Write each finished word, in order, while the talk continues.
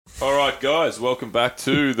All right, guys, welcome back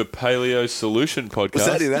to the Paleo Solution podcast. Was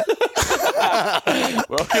that in that?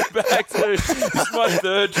 Welcome back to... This is my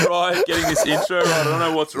third try at getting this intro right. I don't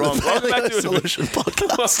know what's wrong. Welcome back to Solution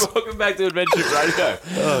podcast. Welcome back to Adventure Radio.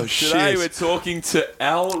 Oh, shit. Today we're talking to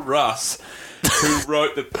Elle, Russ, who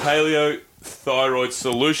wrote the Paleo Thyroid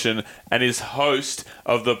Solution and is host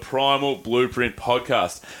of the Primal Blueprint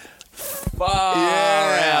podcast.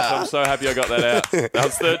 Far out. I'm so happy I got that out. That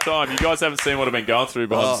was the third time. You guys haven't seen what I've been going through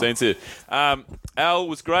behind the scenes here. Elle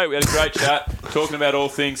was great. We had a great chat talking about all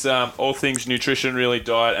things nutrition, really,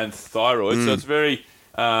 diet and thyroid. So it's very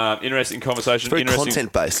interesting conversation. It's very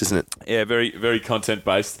content-based, isn't it? Yeah, very, very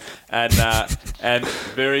content-based. And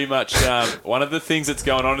very much one of the things that's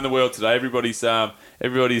going on in the world today, everybody's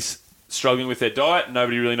struggling with their diet.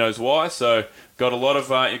 Nobody really knows why. So got a lot of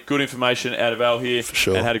good information out of Elle here. For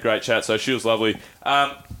sure. And had a great chat. So she was lovely.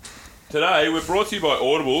 Today, we're brought to you by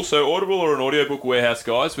Audible. So Audible are an audiobook warehouse,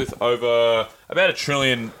 guys, with over about 1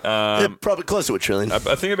 trillion... probably close to 1 trillion. I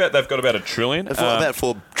think they've got about 1 trillion. About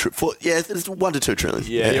four, it's 1 to 2 trillion.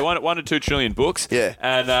 Yeah, 1 to 2 trillion books. Yeah.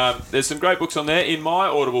 And there's some great books on there. In my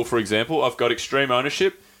Audible, for example, I've got Extreme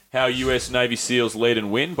Ownership, How US Navy SEALs Lead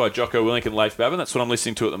and Win by Jocko Willink and Leif Babin. That's what I'm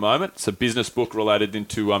listening to at the moment. It's a business book related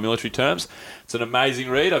into military terms. It's an amazing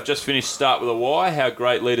read. I've just finished Start with a Why, How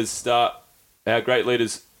Great Leaders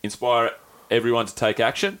Inspire Everyone to Take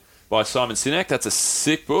Action by Simon Sinek. That's a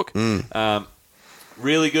sick book.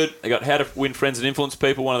 Really good. I got How to Win Friends and Influence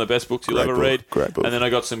People, one of the best books you'll ever read. Great book. And then I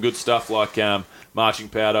got some good stuff like Marching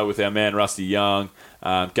Powder with our man Rusty Young,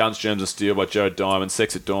 Guns, Germs and Steel by Jared Diamond,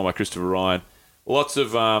 Sex at Dawn by Christopher Ryan. Lots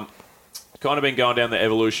of kind of been going down the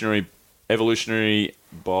evolutionary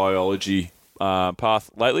biology path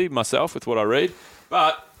lately myself with what I read.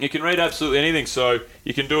 But you can read absolutely anything. So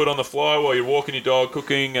you can do it on the fly while you're walking your dog,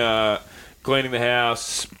 cooking, cleaning the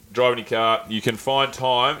house, driving your car. You can find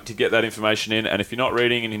time to get that information in. And if you're not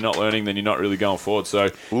reading and you're not learning, then you're not really going forward. So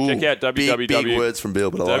check out big words from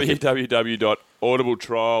Bill, but I like it.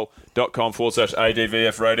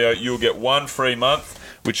 www.audibletrial.com/ADVF radio. You'll get one free month,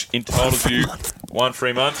 which entitles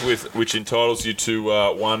you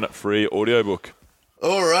to one free audiobook.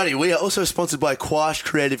 Alrighty, we are also sponsored by Quash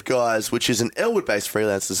Creative Guys, which is an Elwood-based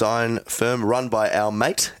freelance design firm run by our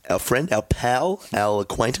mate, our friend, our pal, our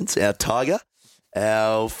acquaintance, our tiger,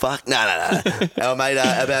 our mate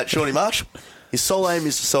about Shawnee Marsh. His sole aim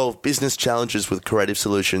is to solve business challenges with creative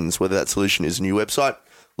solutions, whether that solution is a new website,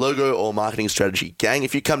 logo, or marketing strategy. Gang,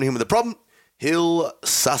 if you come to him with a problem, he'll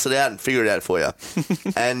suss it out and figure it out for you.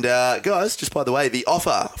 And guys, just by the way, the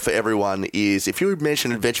offer for everyone is if you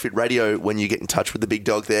mention Adventure Fit Radio when you get in touch with the big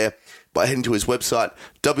dog there by heading to his website,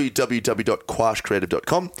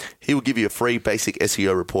 www.quashcreative.com, he will give you a free basic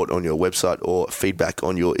SEO report on your website or feedback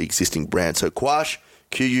on your existing brand. So Quash,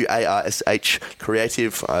 Quarsh,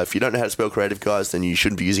 creative. If you don't know how to spell creative, guys, then you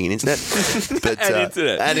shouldn't be using an internet. But,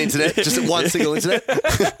 and internet, just one single internet.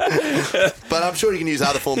 But I'm sure you can use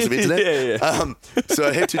other forms of internet. Yeah.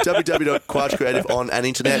 So head to www.quarshcreative on an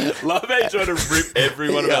internet. Love how you try to rip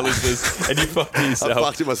every one of our listeners, and you fucked it yourself. I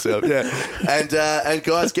fucked it myself, yeah. And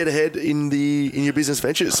guys, get ahead in your business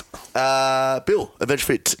ventures. Bill, Adventure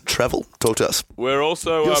Fit Travel, talk to us. We're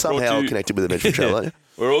also You're somehow connected with Adventure Fit Travel, aren't you?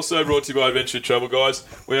 We're also brought to you by Adventure Travel, guys.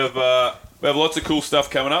 We have lots of cool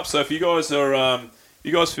stuff coming up. So if you guys are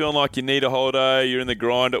feeling like you need a holiday, you're in the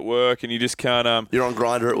grind at work, and you just can't. You're on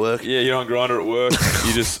Grindr at work. Yeah, you're on Grindr at work.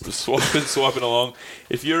 You're just swiping along.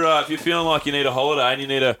 If you're feeling like you need a holiday and you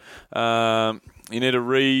need to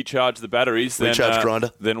recharge the batteries, then recharge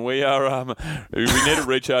Grindr. Then we are. We need to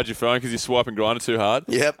recharge your phone because you're swiping Grindr too hard.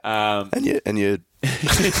 Yep. And you.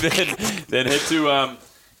 then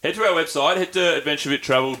head to our website, head to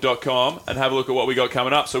adventurefittravel.com and have a look at what we got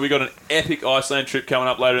coming up. So we got an epic Iceland trip coming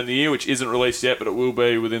up later in the year, which isn't released yet, but it will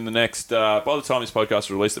be within the next, by the time this podcast is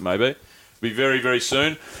released, it may be. It'll be very, very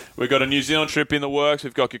soon. We've got a New Zealand trip in the works.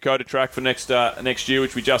 We've got Kokoda Track for next year,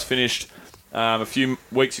 which we just finished a few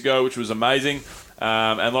weeks ago, which was amazing,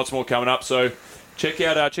 and lots more coming up. So check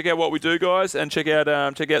out what we do, guys, and check out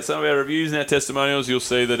some of our reviews and our testimonials. You'll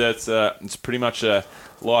see that it's pretty much a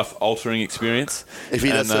life-altering experience. If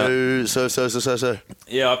you so.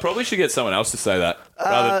 Yeah, I probably should get someone else to say that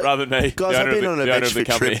rather than me. Guys, I've been on an Adventure Fit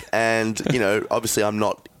trip, and obviously I'm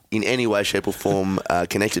not in any way, shape, or form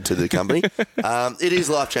connected to the company. It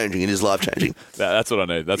is life-changing. That's what I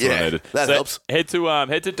need. That's what I needed. That helps. Head to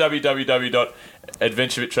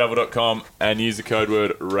www.adventurefittravel.com and use the code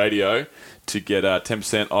word radio to get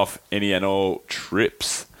 10% off any and all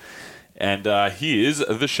trips. And here's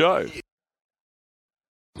the show.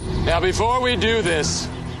 Now, before we do this,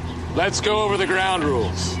 let's go over the ground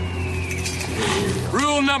rules.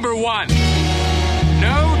 Rule number 1,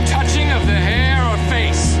 no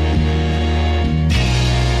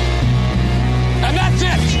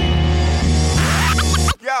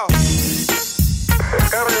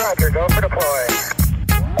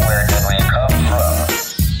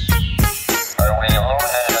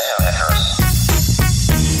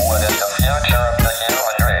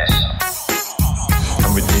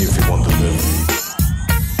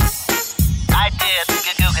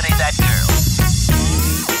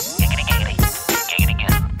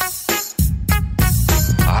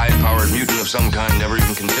some kind never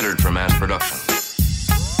even considered for mass production.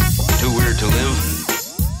 Too weird to live,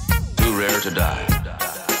 too rare to die.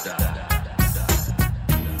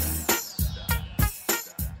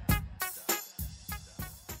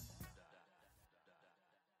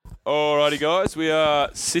 Alrighty, guys, we are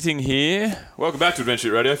sitting here. Welcome back to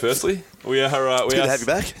Adventure Radio. Firstly, we are Good to have you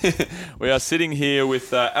back. we are sitting here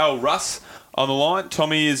with Elle, Russ on the line.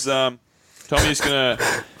 Tommy is gonna.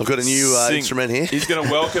 I've got a new instrument here. He's gonna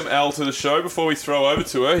welcome Elle to the show. Before we throw over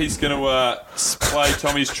to her, he's gonna play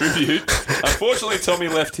Tommy's tribute. Unfortunately, Tommy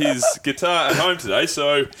left his guitar at home today,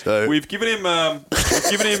 so we've given him a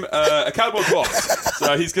cardboard box.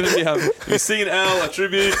 So he's gonna be singing Elle a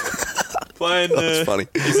tribute. Playing, that's funny.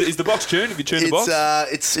 Is the box tuned? Have you tuned the box?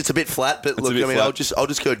 It's a bit flat, but look, I mean, flat. I'll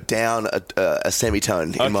just go down a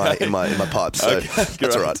semitone in my pipes. So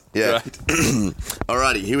that's all right. Yeah.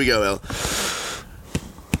 Alrighty, here we go, Elle.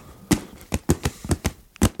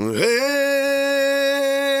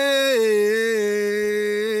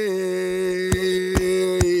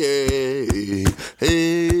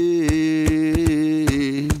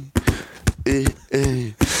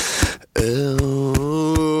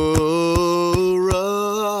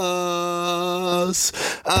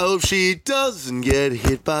 I hope she doesn't get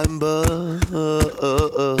hit by a bus.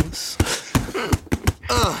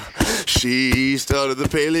 She started the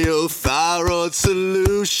Paleo Thyroid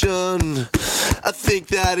solution. I think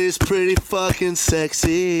that is pretty fucking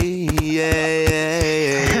sexy.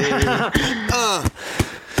 Yeah.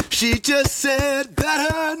 She just said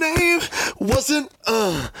that her name wasn't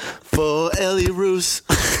for Elle Russ.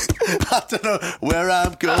 I don't know where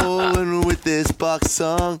I'm going with this box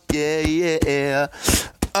song. Yeah.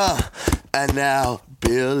 And now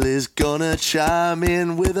Bill is gonna chime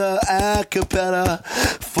in with a acapella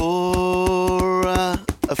for a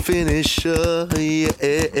finisher.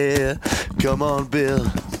 Yeah. Come on, Bill.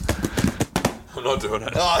 I'm not doing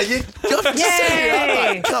it. Oh, you got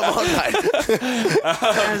Yay! Come on, mate.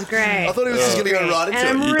 That was great. I thought he was just going to go right into and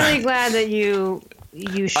it. I'm really glad that you I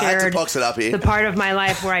had to shared box it up here. the part of my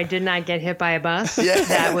life where I did not get hit by a bus. Yeah.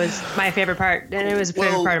 That was my favorite part, and it was a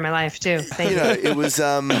favorite part of my life too. Thank you. It was.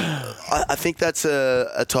 I think that's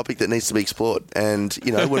a topic that needs to be explored. And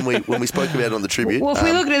when we spoke about it on the tribute. Well, if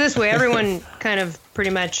we look at it this way, everyone kind of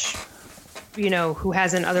pretty much, who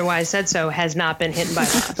hasn't otherwise said so, has not been hit by a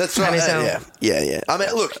bus. That's right. Yeah. I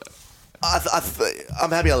mean, look. I'm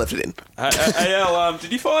happy I left it in. Hey, Elle,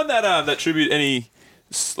 did you find that tribute in any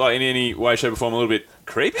way, shape, or form a little bit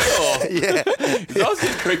creepy? Or? Yeah. 'Cause I was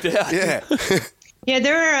getting creeped out. Yeah. Yeah,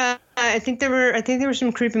 there were. I think there were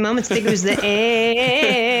some creepy moments. I think it was the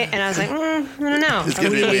and I was like, I don't know.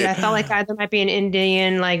 I felt like there might be an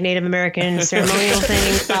Indian, Native American ceremonial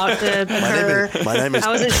thing about to occur. My name is.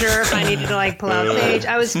 I wasn't sure if I needed to pull out stage.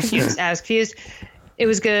 I was confused. It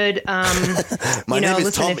was good. My name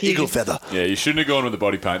is Tom Eaglefeather. Yeah, you shouldn't have gone with the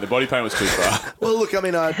body paint. The body paint was too far. Well, look, I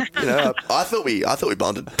mean, I thought we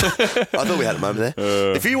bonded. I thought we had a moment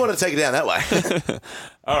there. If you want to take it down that way.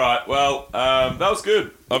 All right. Well, that was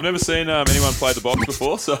good. I've never seen anyone play the box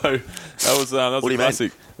before, so that was a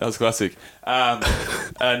classic. That was classic. And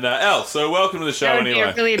Elle, so welcome to the show. That would anyway.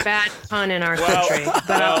 be a really bad pun in our country.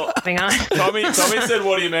 But moving on. Tommy said,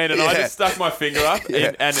 "What do you mean?" And I just stuck my finger up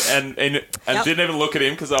and didn't even look at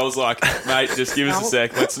him because I was like, "Mate, just give us a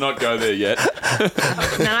sec. Let's not go there yet."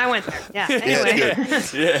 No, I went there. Yeah. Anyway.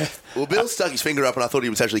 Yeah. Well, Bill stuck his finger up, and I thought he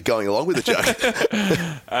was actually going along with the joke.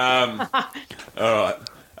 All right.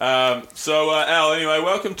 So, Elle, anyway,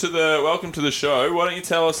 welcome to the show. Why don't you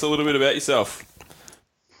tell us a little bit about yourself?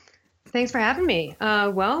 Thanks for having me.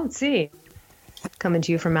 Well, let's see. Coming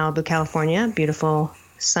to you from Malibu, California. Beautiful,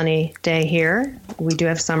 sunny day here. We do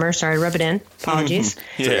have summer. Sorry to rub it in. Apologies.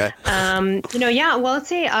 Yeah. Well, let's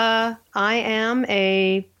see. I am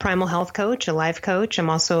a primal health coach, a life coach. I'm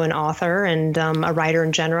also an author and a writer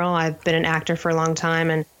in general. I've been an actor for a long time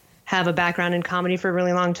and have a background in comedy for a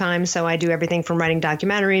really long time. So I do everything from writing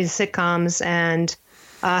documentaries, sitcoms, and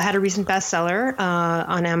had a recent bestseller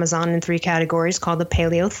on Amazon in 3 categories called the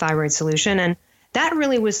Paleo Thyroid Solution. And that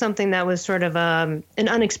really was something that was sort of an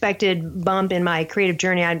unexpected bump in my creative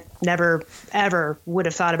journey. I never, ever would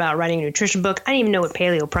have thought about writing a nutrition book. I didn't even know what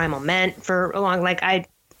paleo primal meant for a long,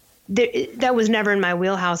 that was never in my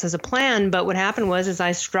wheelhouse as a plan. But what happened was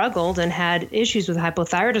I struggled and had issues with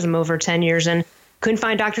hypothyroidism over 10 years and couldn't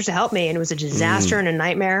find doctors to help me. And it was a disaster and a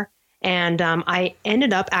nightmare. And I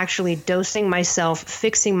ended up actually dosing myself,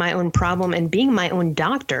 fixing my own problem, and being my own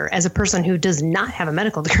doctor as a person who does not have a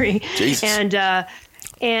medical degree. Jesus. And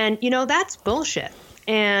that's bullshit.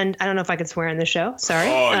 And I don't know if I can swear on the show. Sorry.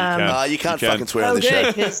 Oh, You can't fucking swear on the good,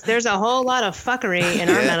 show. 'cause there's a whole lot of fuckery in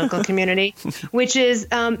our medical community, which is,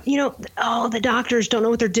 the doctors don't know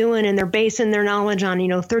what they're doing and they're basing their knowledge on,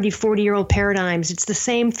 30, 40-year-old paradigms. It's the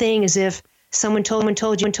same thing as if someone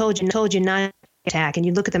told you not to attack, and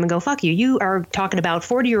you look at them and go, fuck you. You are talking about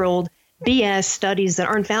 40-year-old BS studies that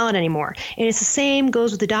aren't valid anymore. And it's the same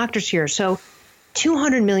goes with the doctors here. So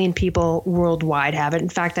 200 million people worldwide have it. In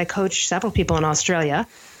fact, I coach several people in Australia,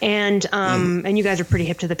 and you guys are pretty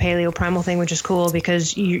hip to the paleo primal thing, which is cool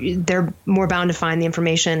because they're more bound to find the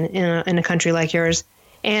information in a country like yours.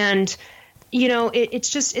 And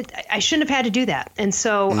I shouldn't have had to do that. And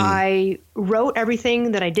so I wrote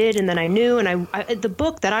everything that I did, and then I knew, and the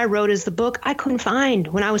book that I wrote is the book I couldn't find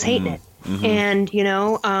when I was hating it. And,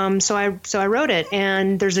 so I wrote it,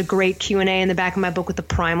 and there's a great Q&A in the back of my book with the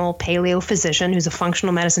primal paleo physician who's a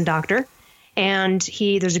functional medicine doctor. And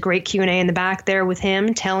there's a great Q&A in the back there with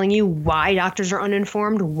him telling you why doctors are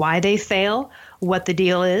uninformed, why they fail, what the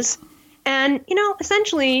deal is. And,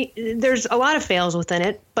 essentially there's a lot of fails within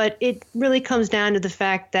it, but it really comes down to the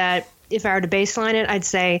fact that if I were to baseline it, I'd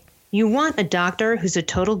say you want a doctor who's a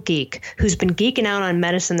total geek, who's been geeking out on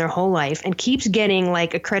medicine their whole life and keeps getting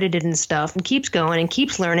accredited and stuff and keeps going and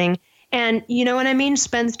keeps learning. And you know what I mean?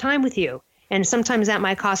 Spends time with you. And sometimes that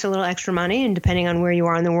might cost a little extra money, and depending on where you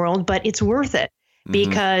are in the world, but it's worth it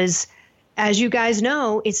because as you guys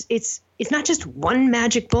know, it's not just one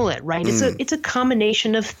magic bullet, right? It's a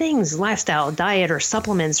combination of things, lifestyle, diet, or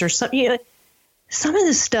supplements, or some of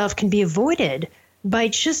this stuff can be avoided by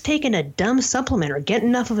just taking a dumb supplement or getting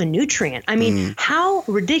enough of a nutrient. I mean, how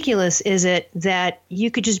ridiculous is it that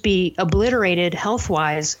you could just be obliterated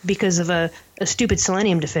health-wise because of a stupid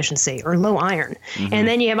selenium deficiency or low iron? And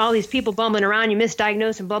then you have all these people bumbling around, you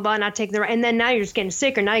misdiagnose and blah, blah, not taking the right. And then now you're just getting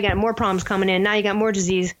sicker. Now you got more problems coming in. Now you got more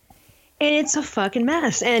disease. And it's a fucking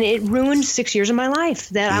mess. And it ruined 6 years of my life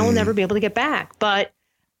that I will never be able to get back. But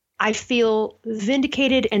I feel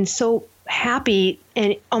vindicated and so happy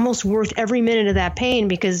and almost worth every minute of that pain,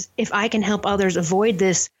 because if I can help others avoid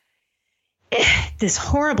this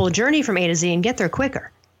horrible journey from A to Z and get there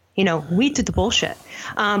quicker, weed through the bullshit.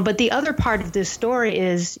 But the other part of this story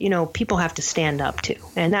is, people have to stand up to.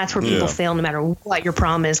 And that's where people fail no matter what your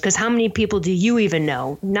problem is. Because how many people do you even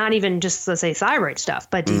know, not even just, let's say, thyroid stuff,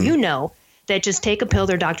 but do you know that just take a pill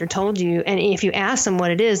their doctor told you, and if you ask them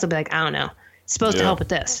what it is, they'll be like, I don't know. It's supposed to help with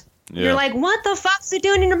this. Yeah. You're like, what the fuck's it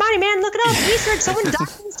doing in your body, man? Look it up. Research. Someone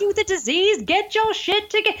diagnosed you with a disease. Get your shit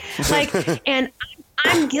together. And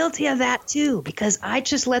I'm guilty of that too, because I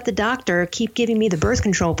just let the doctor keep giving me the birth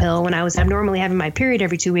control pill when I was abnormally having my period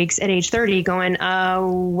every 2 weeks at age 30 going,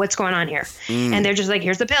 what's going on here? And they're just like,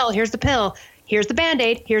 here's the pill. Here's the pill. Here's the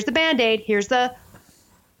Band-Aid. Here's the Band-Aid. Here's the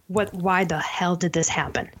why the hell did this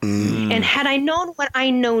happen? And had I known what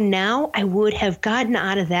I know now, I would have gotten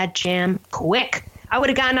out of that jam quick. I would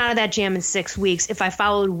have gotten out of that jam in 6 weeks if I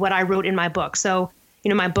followed what I wrote in my book. So,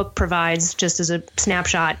 my book provides, just as a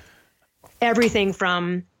snapshot, everything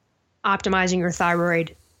from optimizing your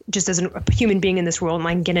thyroid just as a human being in this world. And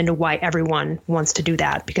I can get into why everyone wants to do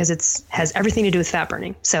that, because has everything to do with fat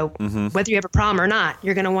burning. So whether you have a problem or not,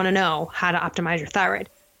 you're going to want to know how to optimize your thyroid.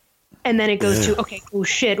 And then it goes to, okay, oh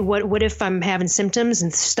shit, what if I'm having symptoms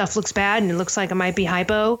and stuff looks bad and it looks like I might be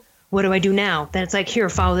hypo? What do I do now? Then it's like, here,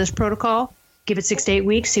 follow this protocol. Give it 6 to 8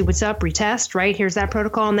 weeks, see what's up, retest, right? Here's that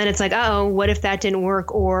protocol. And then it's like, oh, what if that didn't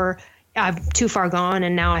work, or I'm too far gone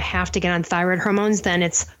and now I have to get on thyroid hormones? Then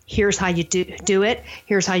it's, here's how you do it.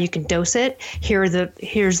 Here's how you can dose it. Here's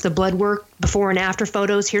the blood work before and after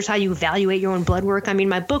photos. Here's how you evaluate your own blood work. I mean,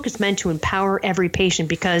 my book is meant to empower every patient,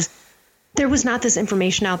 because there was not this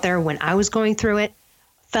information out there when I was going through it.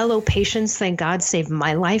 Fellow patients, thank God, saved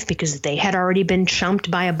my life, because they had already been chumped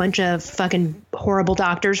by a bunch of fucking horrible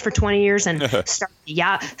doctors for 20 years and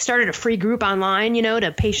started a free group online,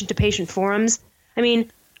 to patient forums. I mean,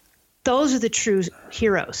 those are the true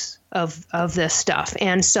heroes of this stuff.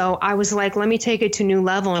 And so I was like, let me take it to a new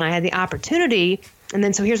level. And I had the opportunity. And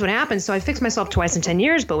then so here's what happens. So I fixed myself twice in 10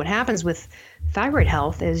 years. But what happens with thyroid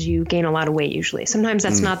health is you gain a lot of weight usually. Sometimes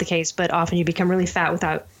that's not the case, but often you become really fat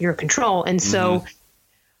without your control. And so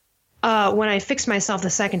when I fixed myself the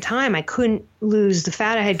second time, I couldn't lose the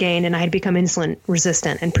fat I had gained, and I had become insulin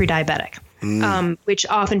resistant and pre-diabetic, which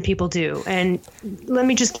often people do. And let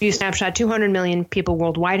me just give you a snapshot. 200 million people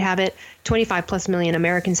worldwide have it. 25 plus million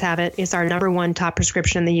Americans have it. It's our number one top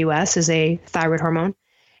prescription in the U.S. is a thyroid hormone.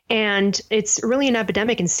 And it's really an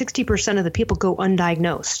epidemic, and 60% of the people go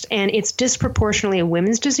undiagnosed. And it's disproportionately a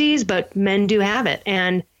women's disease, but men do have it.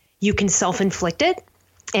 And you can self-inflict it.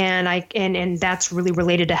 And that's really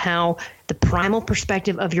related to how the primal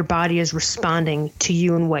perspective of your body is responding to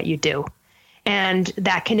you and what you do. And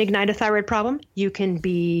that can ignite a thyroid problem. You can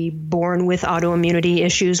be born with autoimmunity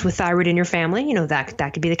issues with thyroid in your family. You know, that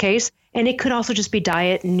could be the case. And it could also just be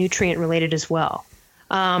diet and nutrient related as well.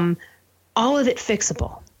 All of it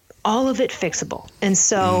fixable. And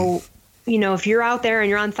so, you know, if you're out there and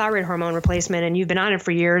you're on thyroid hormone replacement and you've been on it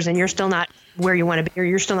for years and you're still not where you want to be, or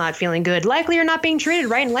you're still not feeling good, likely you're not being treated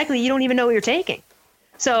right. And likely you don't even know what you're taking.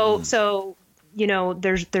 So, you know,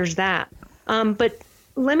 there's that. But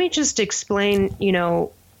let me just explain, you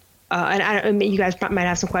know, and you guys might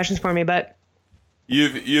have some questions for me, but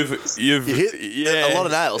You've hit a lot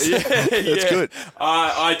of nails. Yeah, That's good.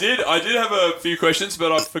 I did have a few questions,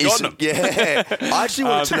 but I've forgotten them. Yeah, I actually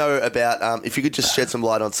wanted to know about if you could just shed some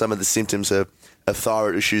light on some of the symptoms of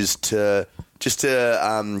thyroid issues to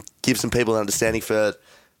give some people an understanding for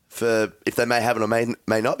if they may have it or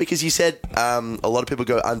may not, because you said a lot of people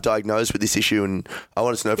go undiagnosed with this issue, and I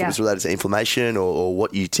wanted to know if it was related to inflammation or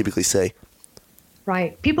what you typically see.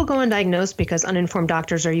 Right. People go undiagnosed because uninformed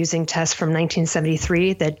doctors are using tests from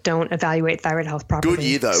 1973 that don't evaluate thyroid health properly. Good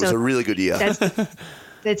year, though. It was a really good year.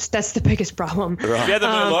 That's the biggest problem. Right. You had the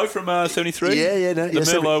Merlot from 73? Yeah, no. The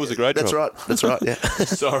Merlot was a great job. That's right, yeah.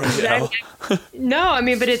 Sorry, Al. No, I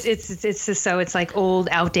mean, but it's just so it's like old,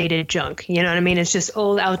 outdated junk. You know what I mean? It's just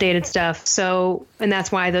old, outdated stuff. So, and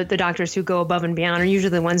that's why the doctors who go above and beyond are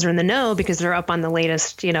usually the ones who are in the know because they're up on the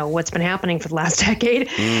latest, you know, what's been happening for the last decade.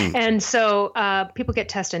 And so people get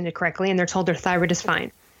tested correctly and they're told their thyroid is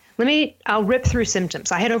fine. I'll rip through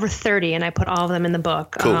symptoms. I had over 30 and I put all of them in the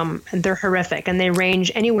book. Cool. And they're horrific. And they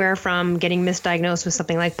range anywhere from getting misdiagnosed with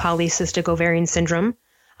something like polycystic ovarian syndrome,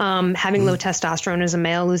 having low testosterone as a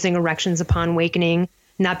male, losing erections upon awakening,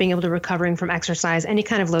 not being able to recovering from exercise, any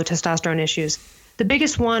kind of low testosterone issues. The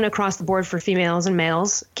biggest one across the board for females and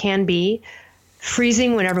males can be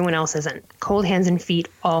freezing when everyone else isn't. Cold hands and feet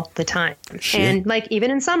all the time. Shit. And like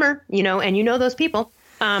even in summer, you know, and you know those people.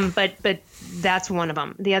 But that's one of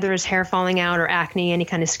them. The other is hair falling out or acne, any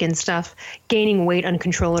kind of skin stuff, gaining weight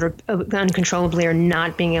uncontrollably or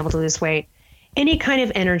not being able to lose weight, any kind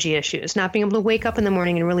of energy issues, not being able to wake up in the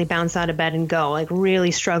morning and really bounce out of bed and go, like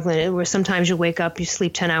really struggling, where sometimes you wake up, you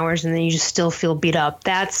sleep 10 hours and then you just still feel beat up.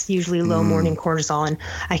 That's usually low morning cortisol. And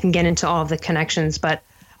I can get into all of the connections, but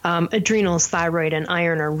adrenals, thyroid, and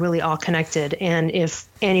iron are really all connected. And if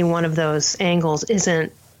any one of those angles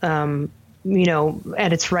isn't you know,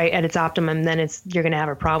 at its optimum, then you're going to have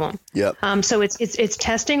a problem. Yep. So it's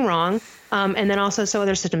testing wrong. And then also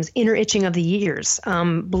other symptoms, inner itching of the ears,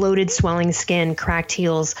 bloated swelling skin, cracked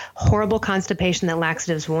heels, horrible constipation that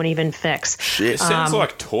laxatives won't even fix. Shit. It sounds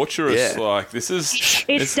like torturous. Yeah. Like this is...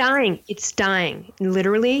 It's dying. It's dying.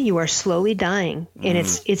 Literally, you are slowly dying. And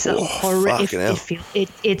it's a horrific...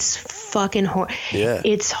 It's fucking horrible. Yeah.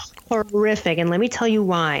 It's horrific. And let me tell you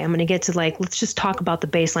why. I'm going to get to let's just talk about the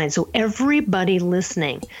baseline. So everybody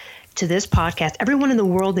listening to this podcast, everyone in the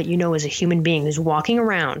world that you know as a human being who's walking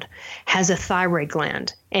around has a thyroid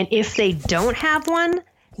gland. And if they don't have one,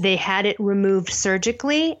 they had it removed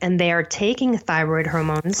surgically and they are taking thyroid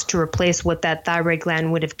hormones to replace what that thyroid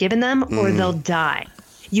gland would have given them, or they'll die.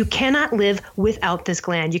 You cannot live without this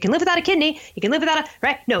gland. You can live without a kidney. You can live without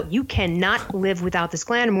right? No, you cannot live without this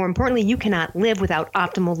gland. And more importantly, you cannot live without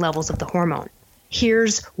optimal levels of the hormone.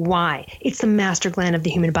 Here's why. It's the master gland of the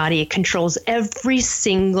human body. It controls every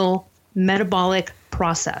single metabolic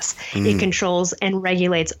process. It controls and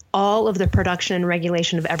regulates all of the production and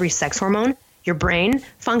regulation of every sex hormone, your brain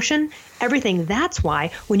function, everything. That's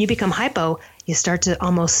why when you become hypo, you start to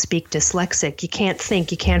almost speak dyslexic. You can't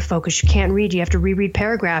think, you can't focus, you can't read. You have to reread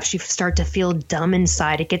paragraphs. You start to feel dumb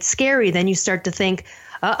inside. It gets scary. Then you start to think,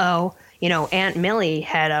 uh-oh, you know, Aunt Millie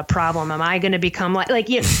had a problem. Am I going to become like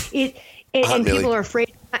you know, and people are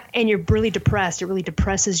afraid, and you're really depressed. It really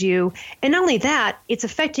depresses you. And not only that, it's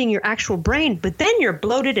affecting your actual brain, but then you're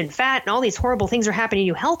bloated and fat and all these horrible things are happening to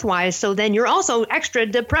you health-wise. So then you're also extra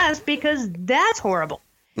depressed because that's horrible.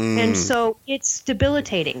 And so it's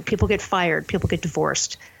debilitating. People get fired. People get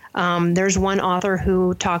divorced. There's one author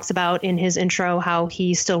who talks about in his intro how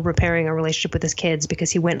he's still repairing a relationship with his kids because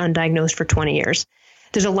he went undiagnosed for 20 years.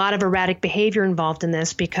 There's a lot of erratic behavior involved in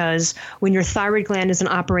this because when your thyroid gland isn't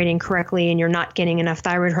operating correctly and you're not getting enough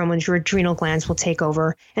thyroid hormones, your adrenal glands will take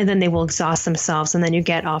over and then they will exhaust themselves. And then you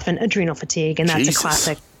get often adrenal fatigue. And that's a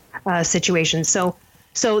classic situation. So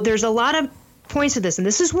there's a lot of points to this. And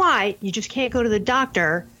this is why you just can't go to the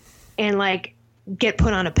doctor and get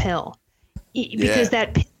put on a pill because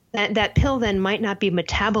that pill then might not be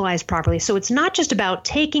metabolized properly. So it's not just about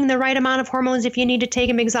taking the right amount of hormones if you need to take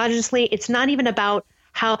them exogenously. It's not even about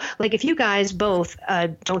how, if you guys both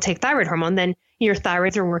don't take thyroid hormone, then, Your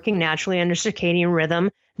thyroids are working naturally under circadian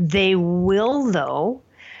rhythm. They will, though,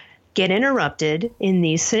 get interrupted in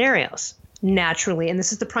these scenarios naturally. And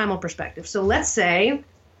this is the primal perspective. So let's say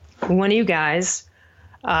one of you guys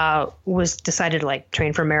was decided to like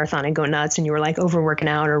train for a marathon and go nuts, and you were like overworking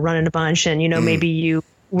out or running a bunch, and maybe you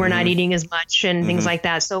were not eating as much and things like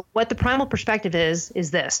that. So what the primal perspective is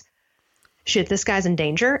this: shit, this guy's in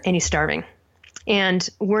danger and he's starving, and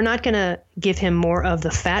we're not going to give him more of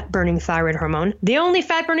the fat burning thyroid hormone, the only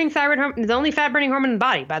fat burning hormone in the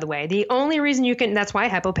body, by the way. The only reason that's why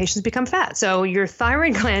hypo patients become fat. So your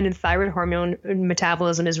thyroid gland and thyroid hormone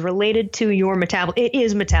metabolism is related to your metabolism. It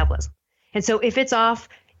is metabolism. And so if it's off,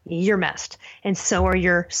 you're messed. And so are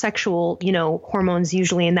your sexual, hormones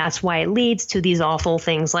usually. And that's why it leads to these awful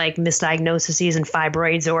things like misdiagnoses and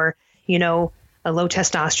fibroids or, a low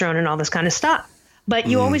testosterone and all this kind of stuff. But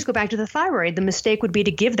you always go back to the thyroid. The mistake would be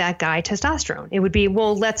to give that guy testosterone. It would be,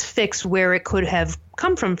 well, let's fix where it could have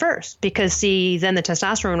come from first. Because, see, then the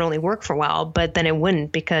testosterone would only work for a while, but then it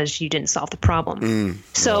wouldn't because you didn't solve the problem.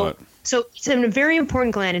 So it's a very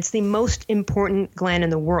important gland. It's the most important gland in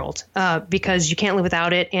the world because you can't live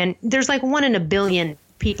without it. And there's like 1 in a billion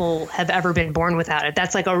people have ever been born without it.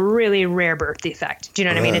 That's like a really rare birth defect. Do you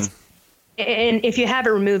know what I mean? And if you have it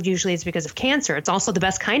removed, usually it's because of cancer. It's also the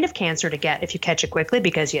best kind of cancer to get if you catch it quickly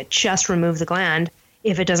because you just remove the gland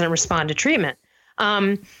if it doesn't respond to treatment.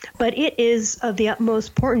 But it is of the utmost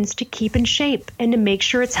importance to keep in shape and to make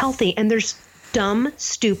sure it's healthy. And there's dumb,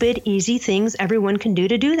 stupid, easy things everyone can do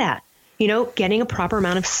to do that. Getting a proper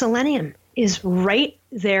amount of selenium is right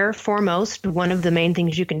there foremost, one of the main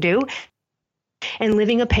things you can do. And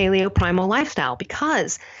living a paleo primal lifestyle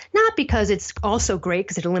not because it's also great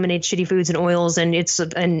because it eliminates shitty foods and oils and it's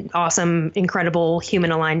an awesome, incredible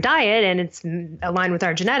human aligned diet and it's aligned with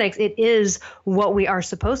our genetics. It is what we are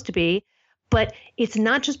supposed to be. But it's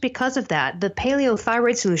not just because of that. The paleo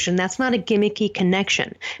thyroid solution, that's not a gimmicky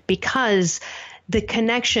connection because the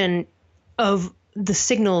connection of the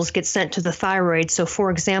signals get sent to the thyroid. So, for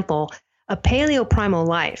example, a paleo primal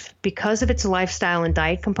life, because of its lifestyle and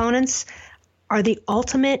diet components, are the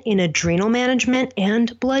ultimate in adrenal management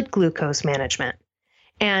and blood glucose management.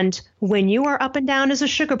 And when you are up and down as a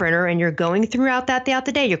sugar burner and you're going throughout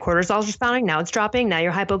the day, your cortisol's responding, now it's dropping, now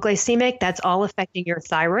you're hypoglycemic, that's all affecting your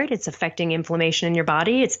thyroid. It's affecting inflammation in your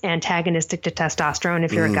body. It's antagonistic to testosterone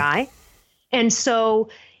if you're a guy. And so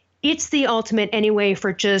it's the ultimate anyway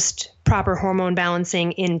for just proper hormone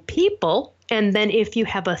balancing in people. And then if you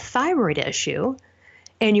have a thyroid issue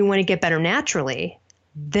and you want to get better naturally,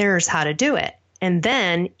 there's how to do it. And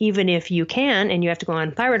then even if you can, and you have to go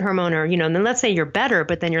on thyroid hormone or, then let's say you're better,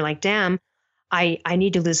 but then you're like, damn, I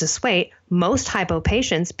need to lose this weight. Most hypo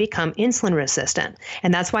patients become insulin resistant.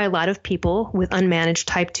 And that's why a lot of people with unmanaged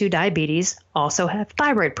type 2 diabetes also have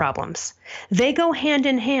thyroid problems. They go hand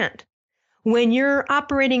in hand. When you're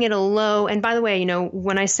operating at a low, and by the way,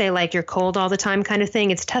 when I say like you're cold all the time kind of thing,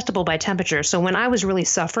 it's testable by temperature. So when I was really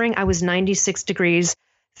suffering, I was 96 degrees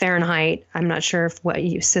Fahrenheit. I'm not sure what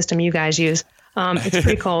system you guys use. It's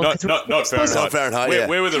pretty cold. not Fahrenheit. Not Fahrenheit.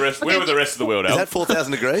 Where were the rest? Where were the rest of the world? Is that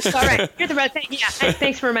 4,000 degrees? All right, you're the right thing. Yeah,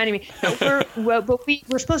 thanks for reminding me. No,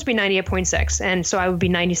 we're supposed to be 98.6, and so I would be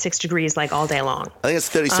 96 degrees like all day long. I think it's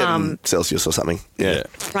 37 Celsius or something. Yeah.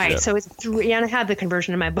 Right. Yeah. So it's and I have the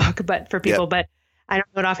conversion in my book, but for people, but I don't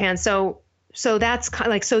know it offhand. So that's kind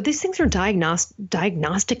of like, so these things are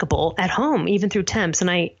diagnosticable at home, even through temps, and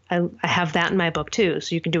I have that in my book too.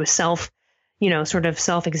 So you can do a sort of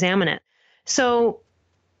self-examine it. So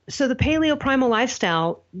the paleo primal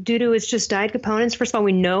lifestyle, due to its just diet components, first of all,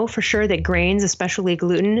 we know for sure that grains, especially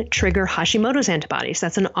gluten, trigger Hashimoto's antibodies.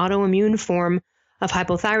 That's an autoimmune form of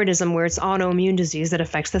hypothyroidism where it's autoimmune disease that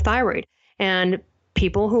affects the thyroid. And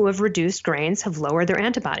people who have reduced grains have lowered their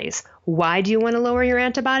antibodies. Why do you want to lower your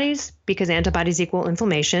antibodies? Because antibodies equal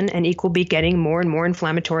inflammation and equal be getting more and more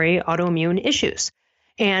inflammatory autoimmune issues.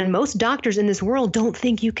 And most doctors in this world don't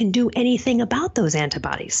think you can do anything about those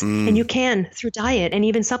antibodies. And you can through diet and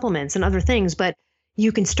even supplements and other things. But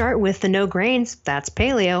you can start with the no grains. That's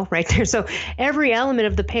paleo right there. So every element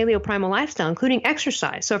of the paleo primal lifestyle, including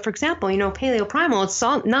exercise. So, for example, paleo primal, it's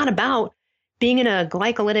not about being in a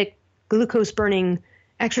glycolytic glucose burning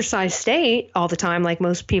exercise state all the time like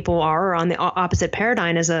most people are, or on the opposite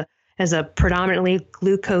paradigm as a predominantly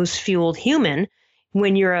glucose fueled human.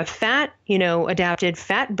 When you're a fat, adapted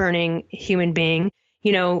fat burning human being,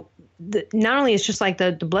 not only is just like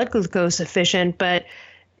the blood glucose efficient, but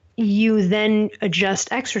you then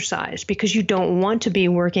adjust exercise because you don't want to be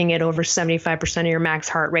working at over 75% of your max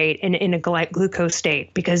heart rate in a glucose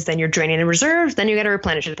state, because then you're draining the reserves, then you got to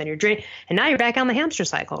replenish it, then you're draining, and now you're back on the hamster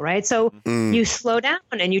cycle, right? So you slow down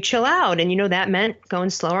and you chill out. And, that meant going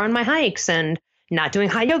slower on my hikes and not doing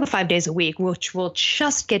high yoga 5 days a week, which will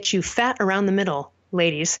just get you fat around the middle,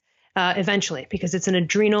 ladies. Eventually, because it's an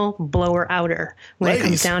adrenal blower outer when it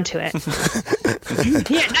comes down to it.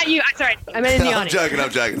 Yeah, not you. I'm sorry. I meant in the audience. I'm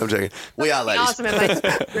joking. We are ladies. Awesome.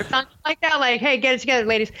 If I like that, like, hey, get it together,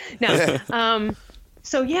 ladies. No.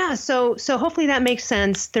 So hopefully that makes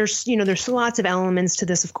sense. There's lots of elements to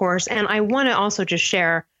this, of course. And I want to also just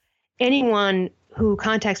share, anyone who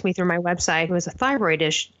contacts me through my website who has a thyroid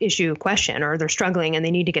issue question, or they're struggling and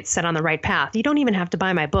they need to get set on the right path, you don't even have to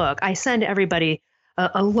buy my book. I send everybody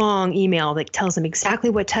a long email that tells them exactly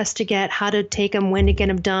what tests to get, how to take them, when to get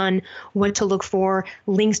them done, what to look for,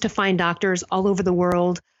 links to find doctors all over the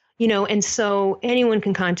world, and so anyone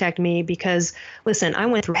can contact me because, listen, I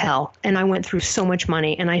went through hell and I went through so much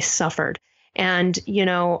money and I suffered. And,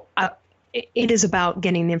 it is about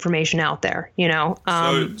getting the information out there, So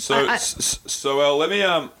Elle, let me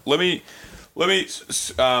ask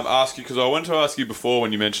you, because I wanted to ask you before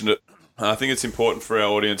when you mentioned it. I think it's important for our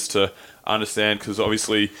audience to understand, because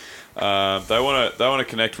obviously they want to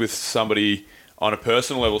connect with somebody on a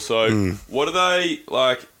personal level. So what are they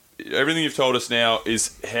like? Everything you've told us now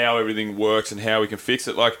is how everything works and how we can fix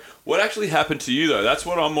it. Like, what actually happened to you though? That's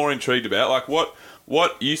what I'm more intrigued about. Like,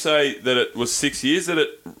 what you say that it was 6 years that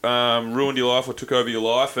it ruined your life or took over your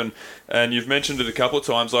life, and you've mentioned it a couple of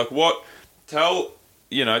times. Like, tell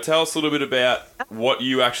us a little bit about what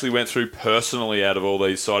you actually went through personally out of all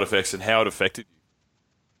these side effects and how it affected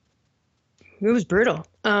you. It was brutal.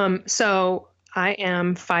 So I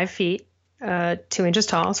am 5 feet, 2 inches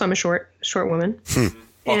tall. So I'm a short woman.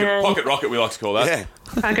 Pocket rocket, we like to call that. Yeah.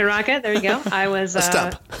 Pocket rocket. There you go. I was,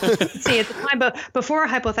 see, at the time, but before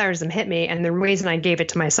hypothyroidism hit me, and the reason I gave it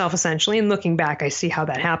to myself, essentially, and looking back, I see how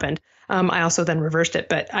that happened. I also then reversed it,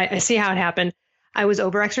 but I see how it happened. I was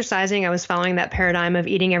over-exercising. I was following that paradigm of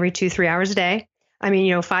eating every 2-3 hours a day. I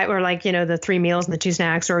mean, 5 or the 3 meals and the 2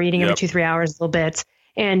 snacks, or eating every 2-3 hours, little bits,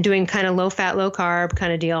 and doing kind of low fat, low carb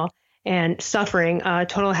kind of deal, and suffering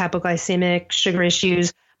total hypoglycemic, sugar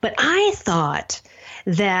issues. But I thought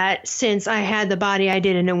that since I had the body I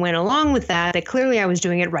did and it went along with that clearly I was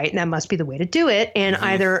doing it right and that must be the way to do it. And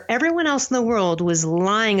either everyone else in the world was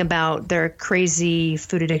lying about their crazy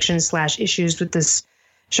food addiction / issues with this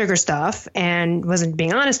sugar stuff and wasn't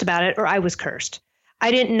being honest about it, or I was cursed. I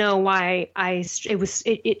didn't know why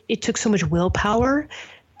it took so much willpower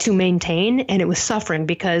to maintain, and it was suffering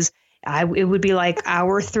because it would be like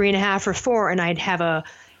hour 3.5 or 4 and I'd have a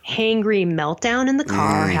hangry meltdown in the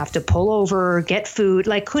car, have to pull over, get food,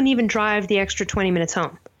 couldn't even drive the extra 20 minutes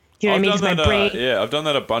home. You know what I mean? 'Cause my brain... I've done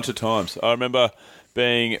that a bunch of times. I remember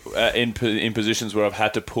being in positions where I've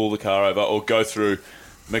had to pull the car over or go through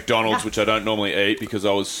McDonald's, which I don't normally eat because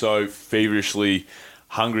I was so feverishly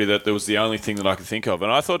hungry that there was the only thing that I could think of.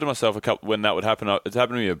 And I thought to myself when that would happen, it's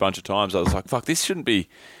happened to me a bunch of times. I was like, fuck, this shouldn't be...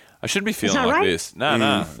 I shouldn't be feeling like this.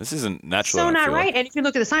 No, this isn't natural. So not right. And if you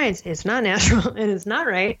look at the science, it's not natural and it's not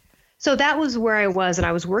right. So that was where I was, and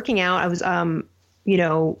I was working out. I was, I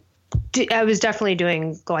was definitely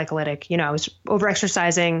doing glycolytic. I was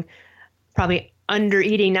over-exercising, probably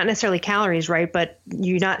under-eating, not necessarily calories, right? But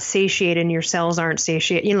you're not satiated and your cells aren't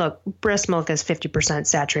satiated. Look, breast milk has 50%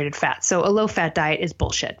 saturated fat. So a low-fat diet is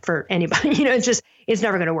bullshit for anybody. It's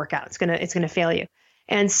never going to work out. It's going to fail you.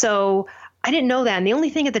 And so I didn't know that. And the only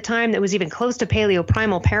thing at the time that was even close to paleo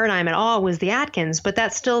primal paradigm at all was the Atkins, but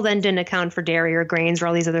that still then didn't account for dairy or grains or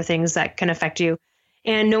all these other things that can affect you.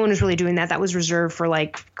 And no one was really doing that. That was reserved for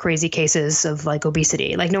crazy cases of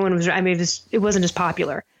obesity. No one was, it wasn't as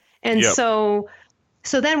popular. And so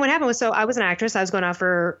then what happened was, so I was an actress. I was going out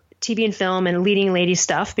for TV and film and leading lady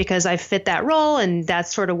stuff because I fit that role. And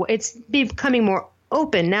that's it's becoming more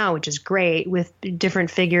open now, which is great with different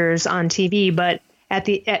figures on TV. But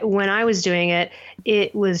when I was doing it,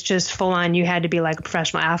 it was just full on. You had to be like a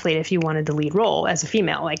professional athlete if you wanted the lead role as a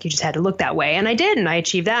female. You just had to look that way. And I did. And I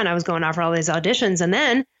achieved that. And I was going out for all these auditions. And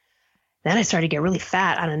then I started to get really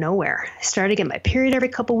fat out of nowhere. I started to get my period every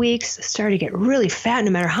couple weeks. I started to get really fat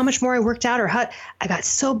no matter how much more I worked out I got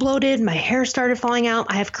so bloated. My hair started falling out.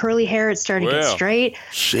 I have curly hair. It started to get straight.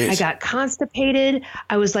 Shit. I got constipated.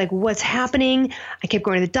 I was like, what's happening? I kept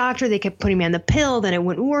going to the doctor. They kept putting me on the pill. Then it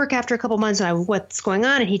wouldn't work after a couple months. And what's going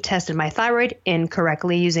on? And he tested my thyroid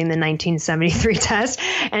incorrectly using the 1973 test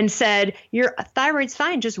and said, your thyroid's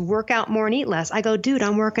fine. Just work out more and eat less. I go, dude,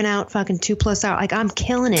 I'm working out fucking 2+ hours. I'm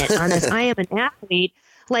killing it on this. I am an athlete.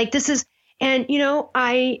 And,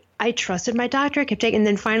 I trusted my doctor. I kept taking, and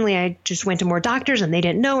then finally I just went to more doctors and they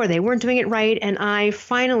didn't know, or they weren't doing it right. And I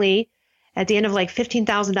finally, at the end of like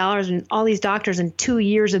 $15,000 and all these doctors and 2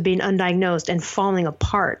 years of being undiagnosed and falling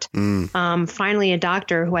apart, finally a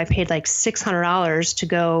doctor who I paid like $600 to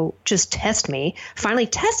go just test me, finally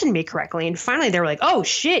tested me correctly. And finally they were like, oh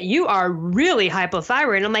shit, you are really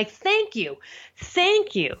hypothyroid. And I'm like, thank you.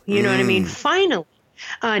 You know what I mean? Finally.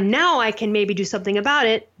 Now I can maybe do something about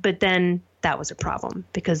it, but then that was a problem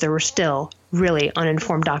because there were still really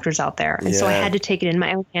uninformed doctors out there. And so I had to take it in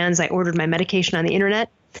my own hands. I ordered my medication on the internet.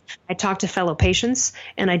 I talked to fellow patients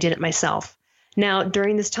and I did it myself. Now,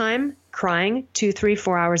 during this time, crying 2, 3,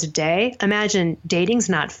 4 hours a day. Imagine dating's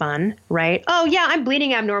not fun, right? Oh yeah, I'm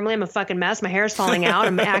bleeding abnormally. I'm a fucking mess. My hair's falling out.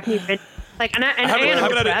 I'm acne. Like, and I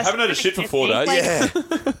haven't had a shit for 4 days.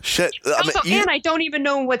 Shit. And I don't even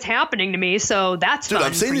know what's happening to me, so that's dude, fun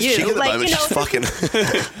I'm seeing for this you. chick at the moment. She's fucking.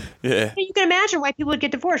 Yeah. You can imagine why people would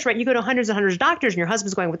get divorced, right? You go to hundreds and hundreds of doctors, and your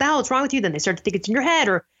husband's going, "What the hell is wrong with you?" Then they start to think it's in your head,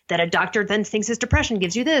 or that a doctor then thinks his depression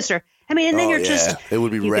gives you this, or and then you're just it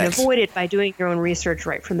would be you wrecked. can avoid it by doing your own research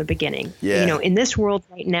right from the beginning. Yeah. In this world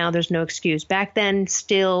right now, there's no excuse. Back then,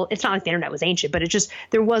 still, it's not like the internet was ancient, but it just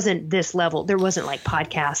there wasn't this level. There wasn't like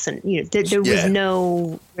podcasts, and there was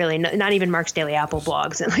no really, not even Mark's Daily Apple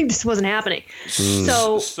blogs, and like this wasn't happening.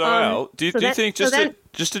 So Elle, do you think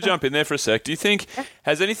just to jump in there for a sec, do you think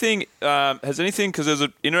has anything because there's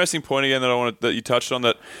an interesting point again that you touched on,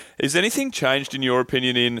 that is anything changed in your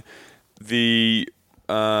opinion in the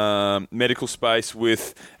medical space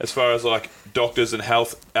with as far as like doctors and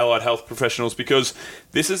allied health professionals? Because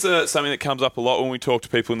this is something that comes up a lot when we talk to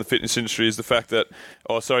people in the fitness industry, is the fact that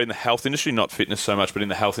in the health industry, not fitness so much, but in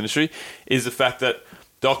the health industry, is the fact that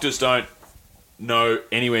doctors don't know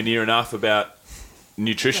anywhere near enough about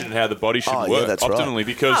nutrition and how the body should work optimally, right.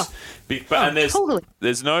 because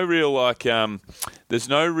there's no real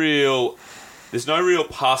there's no real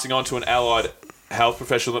passing on to an allied health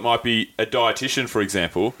professional that might be a dietitian, for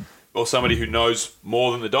example, or somebody who knows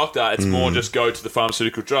more than the doctor. It's more just go to the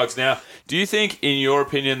pharmaceutical drugs. Now, do you think, in your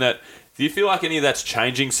opinion, do you feel like any of that's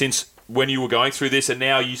changing since when you were going through this, and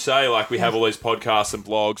now you say like we have all these podcasts and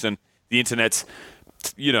blogs and the internet's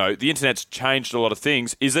changed a lot of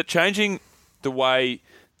things? Is it changing the way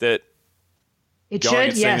that it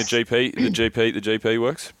going should, and seeing the GP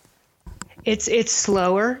works? It's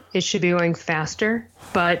slower. It should be going faster,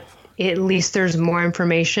 but at least there's more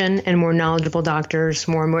information and more knowledgeable doctors,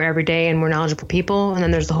 more and more every day, and more knowledgeable people. And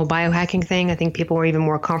then there's the whole biohacking thing. I think people are even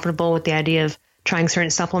more comfortable with the idea of trying certain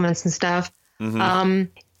supplements and stuff.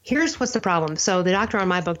 Mm-hmm. Here's what's the problem. So the doctor on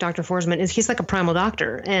my book, Dr. Forsman, he's like a primal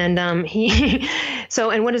doctor. And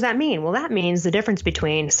and what does that mean? Well, that means the difference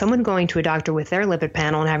between someone going to a doctor with their lipid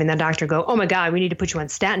panel and having that doctor go, oh my God, we need to put you on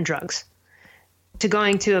statin drugs, to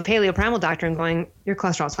going to a paleo primal doctor and going, your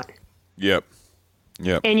cholesterol's fine. Yep.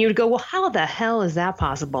 And you'd go, well, how the hell is that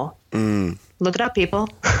possible? Look it up, people.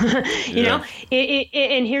 You know,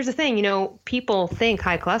 and here's the thing, people think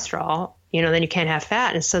high cholesterol, then you can't have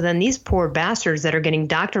fat. And so then these poor bastards that are getting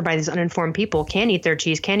doctored by these uninformed people can't eat their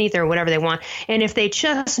cheese, can't eat their whatever they want. And if they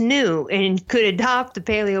just knew and could adopt the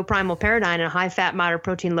paleo primal paradigm and high fat, moderate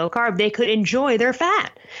protein, low carb, they could enjoy their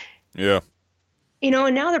fat. Yeah.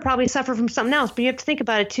 And now they're probably suffering from something else. But you have to think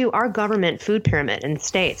about it, too. Our government food pyramid in the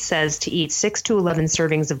States says to eat 6 to 11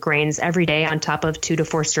 servings of grains every day on top of 2 to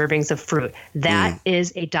 4 servings of fruit. That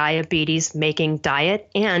is a diabetes-making diet.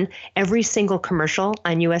 And every single commercial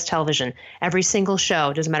on U.S. television, every single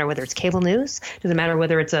show, doesn't matter whether it's cable news, doesn't matter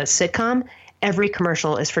whether it's a sitcom, every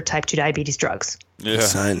commercial is for type 2 diabetes drugs. Yeah.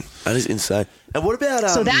 Insane. That is insane. And what about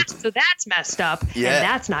so that's messed up, and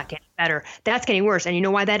that's not getting better. That's getting worse. And you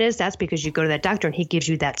know why that is? That's because you go to that doctor and he gives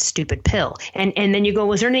you that stupid pill. And then you go,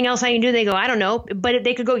 was there anything else I can do? They go, I don't know. But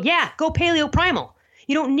they could go, go paleo primal.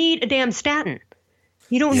 You don't need a damn statin.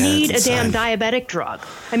 You don't need a damn diabetic drug.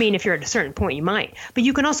 I mean, if you're at a certain point, you might. But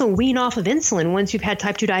you can also wean off of insulin once you've had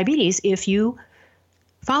type 2 diabetes if you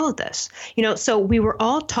followed this. So we were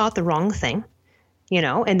all taught the wrong thing.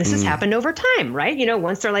 And this has happened over time, right?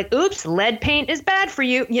 Once they're like, oops, lead paint is bad for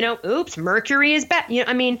you. Oops, mercury is bad.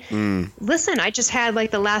 Listen, I just had like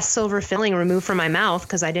the last silver filling removed from my mouth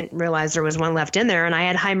because I didn't realize there was one left in there. And I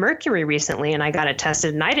had high mercury recently and I got it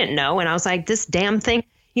tested and I didn't know. And I was like, this damn thing,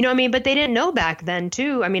 but they didn't know back then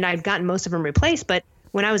too. I mean, I'd gotten most of them replaced, but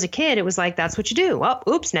when I was a kid, it was like, that's what you do. Well,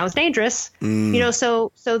 oops, now it's dangerous.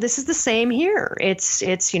 So this is the same here. It's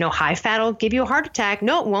high fat will give you a heart attack.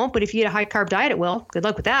 No, it won't. But if you eat a high carb diet, it will. Good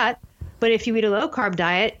luck with that. But if you eat a low carb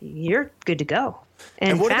diet, you're good to go.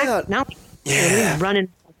 And what in fact, about, now you're running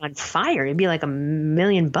on fire. It'd be like $1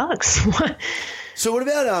 million. So what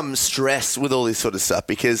about stress with all this sort of stuff?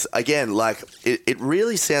 Because again, like it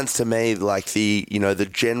really sounds to me like the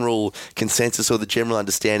general consensus or the general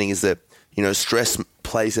understanding is that, stress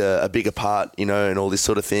plays a bigger part, in all this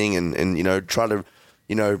sort of thing and try to,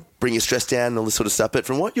 bring your stress down and all this sort of stuff. But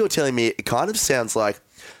from what you're telling me, it kind of sounds like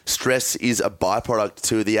stress is a byproduct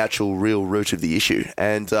to the actual real root of the issue.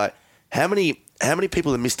 And how many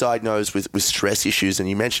people are misdiagnosed with stress issues? And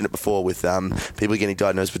you mentioned it before with people getting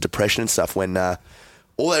diagnosed with depression and stuff when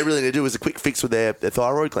all they really need to do is a quick fix with their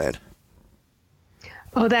thyroid gland.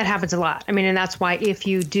 Oh, that happens a lot. I mean, and that's why if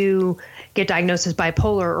you do get diagnosed as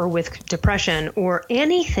bipolar or with depression or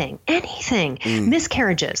anything,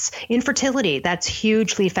 miscarriages, infertility, that's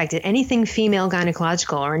hugely affected. Anything female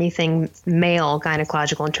gynecological or anything male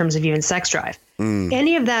gynecological in terms of even sex drive.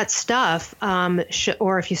 Any of that stuff,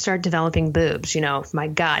 or if you start developing boobs, my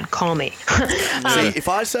God, call me. See, if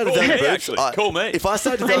I start developing boobs, call me. If I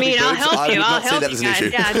start developing boobs, I'll help I you. would I'll not see help that you as an guys.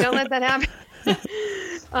 issue. Yeah, don't let that happen.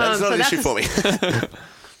 That's not an issue for me.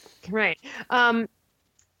 Right. So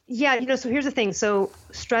here's the thing. So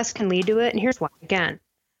stress can lead to it. And here's why, again.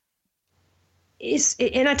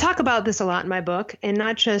 And I talk about this a lot in my book, and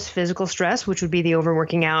not just physical stress, which would be the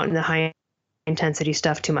overworking out and the high intensity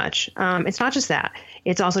stuff too much. It's not just that.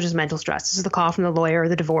 It's also just mental stress. This is the call from the lawyer or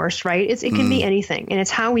the divorce, right? It can be anything, and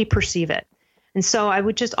it's how we perceive it. And so I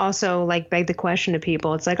would just also beg the question to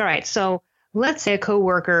people. It's like, all right, so let's say a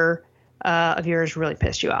coworker of yours really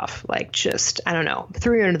pissed you off, I don't know,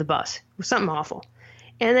 threw you under the bus, something awful.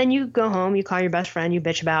 And then you go home, you call your best friend, you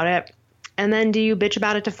bitch about it. And then do you bitch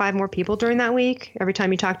about it to 5 more people during that week? Every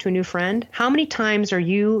time you talk to a new friend? How many times are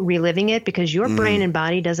you reliving it because your brain and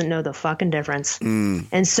body doesn't know the fucking difference?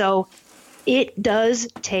 And so it does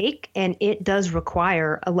take and it does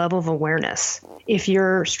require a level of awareness if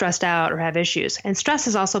you're stressed out or have issues. And stress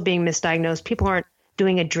is also being misdiagnosed. People aren't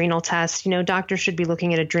doing adrenal tests. Doctors should be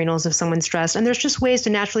looking at adrenals if someone's stressed. And there's just ways to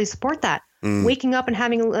naturally support that. Waking up and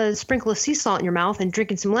having a sprinkle of sea salt in your mouth and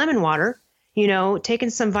drinking some lemon water, taking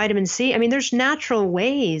some vitamin C. I mean, there's natural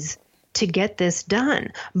ways to get this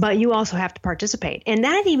done, but you also have to participate. And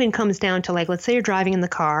that even comes down to let's say you're driving in the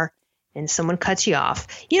car and someone cuts you off.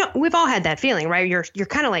 We've all had that feeling, right? You're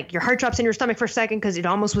kind of your heart drops in your stomach for a second because it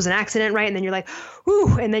almost was an accident, right? And then you're like,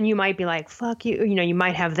 whoo, and then you might be like, fuck you. You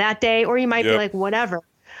might have that day, or you might be like, whatever.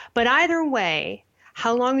 But either way,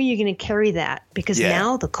 how long are you going to carry that? Because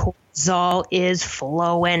now the cortisol is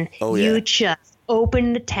flowing. Oh, yeah. You just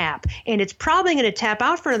open the tap, and it's probably going to tap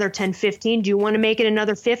out for another 10, 15. Do you want to make it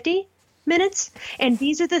another 50 minutes? And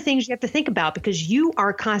these are the things you have to think about because you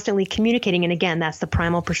are constantly communicating. And again, that's the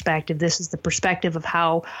primal perspective. This is the perspective of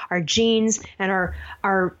how our genes and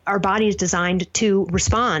our body is designed to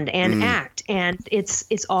respond and act. And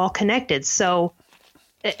it's all connected. So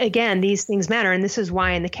again, these things matter. And this is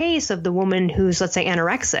why in the case of the woman who's, let's say,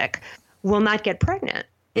 anorexic, will not get pregnant.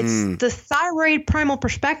 It's the thyroid primal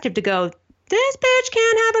perspective to go, this bitch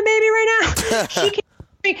can't have a baby right now. She can't.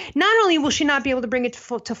 Not only will she not be able to bring it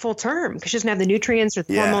to full term because she doesn't have the nutrients or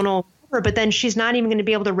the hormonal, but then she's not even going to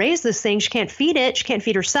be able to raise this thing. She can't feed it. She can't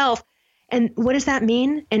feed herself. And what does that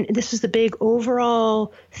mean? And this is the big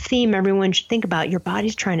overall theme everyone should think about. Your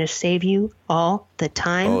body's trying to save you all the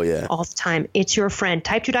time. Oh, yeah. All the time. It's your friend.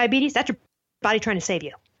 Type 2 diabetes, that's your body trying to save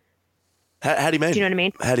you. How do you mean? Do you know what I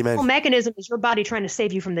mean? How do you mean? The whole mechanism is your body trying to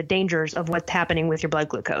save you from the dangers of what's happening with your blood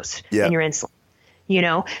glucose and your insulin.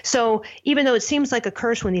 So even though it seems like a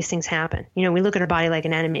curse when these things happen, we look at our body like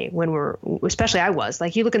an enemy when especially I was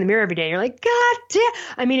you look in the mirror every day, you're like, God damn.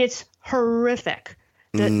 I mean, it's horrific,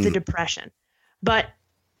 the depression. But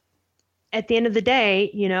at the end of the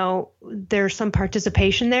day, there's some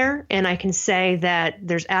participation there. And I can say that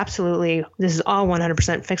there's this is all 100%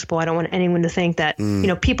 fixable. I don't want anyone to think that,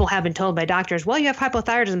 people have been told by doctors, well, you have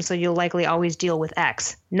hypothyroidism, so you'll likely always deal with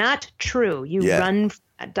X. Not true. You run from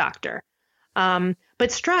that doctor.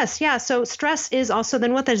 But stress, so stress is also,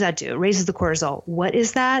 then what does that do? It raises the cortisol. What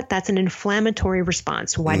is that? That's an inflammatory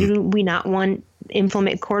response. Why do we not want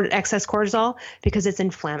excess cortisol? Because it's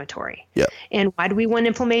inflammatory. Yep. And why do we want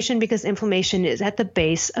inflammation? Because inflammation is at the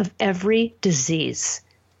base of every disease.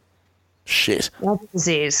 Shit. Every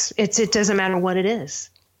disease. It doesn't matter what it is.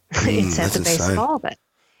 It's at the base of all of it.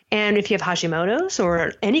 And if you have Hashimoto's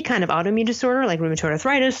or any kind of autoimmune disorder like rheumatoid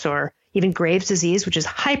arthritis or even Graves' disease, which is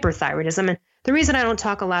hyperthyroidism. And the reason I don't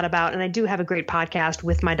talk a lot about, and I do have a great podcast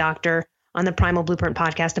with my doctor on the Primal Blueprint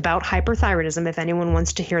podcast about hyperthyroidism, if anyone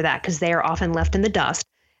wants to hear that, because they are often left in the dust.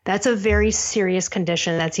 That's a very serious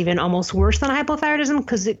condition. That's even almost worse than hypothyroidism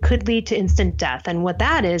because it could lead to instant death. And what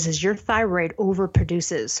that is your thyroid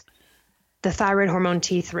overproduces the thyroid hormone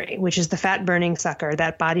T3, which is the fat burning sucker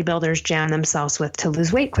that bodybuilders jam themselves with to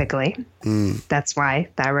lose weight quickly. That's why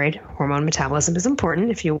thyroid hormone metabolism is important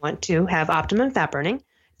if you want to have optimum fat burning.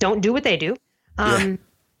 Don't do what they do.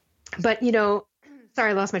 But, you know,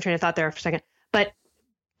 sorry, I lost my train of thought there for a second. But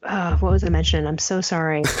what was I mentioning? I'm so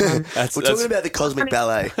sorry. We're talking about the cosmic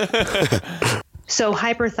ballet. So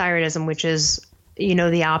hyperthyroidism, which is, you know,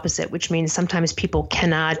 the opposite, which means sometimes people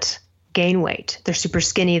cannot gain weight. They're super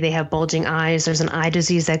skinny. They have bulging eyes. There's an eye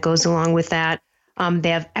disease that goes along with that. They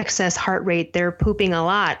have excess heart rate. They're pooping a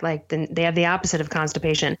lot. Like they have the opposite of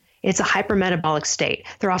constipation. It's a hypermetabolic state.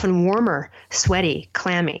 They're often warmer, sweaty,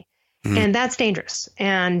 clammy. And that's dangerous.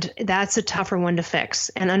 And that's a tougher one to fix.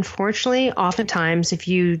 And unfortunately, oftentimes, if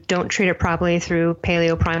you don't treat it properly through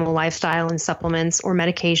paleo primal lifestyle and supplements or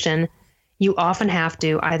medication, you often have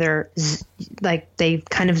to either, they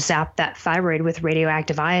kind of zap that thyroid with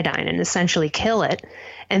radioactive iodine and essentially kill it.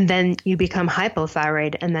 And then you become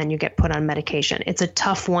hypothyroid and then you get put on medication. It's a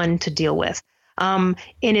tough one to deal with. And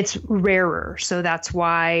it's rarer. So that's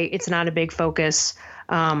why it's not a big focus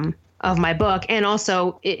of my book. And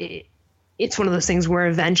also, it's one of those things where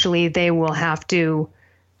eventually they will have to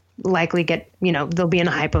likely get, you know, they'll be in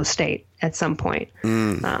a hypo state at some point.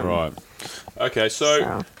 Right. Okay.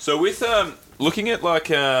 So with looking at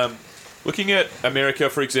America,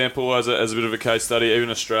 for example, as a bit of a case study, even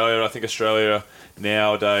Australia, I think Australia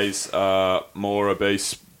nowadays are more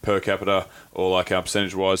obese per capita or like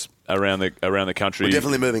percentage wise around the country. We're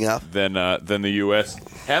definitely moving up than the US.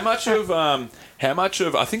 How much of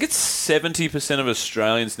I think it's 70% of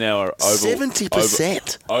Australians now are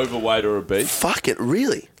 70% overweight or obese. Fuck it,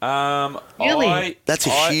 really? Really? That's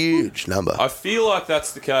a huge number. I feel like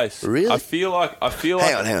that's the case. Really? I feel like. Hang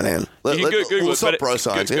on. You can Google we'll it. stop bro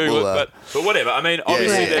science. But whatever. I mean,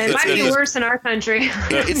 obviously, It might be worse in our country.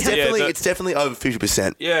 It's definitely over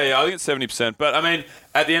 50%. Yeah, I think it's 70%. But I mean,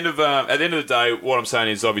 at the end of the day, what I'm saying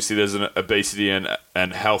is obviously there's an obesity and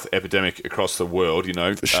health epidemic across the world. You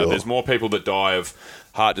know, for sure. There's more people that die of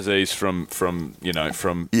heart disease from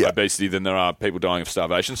obesity than there are people dying of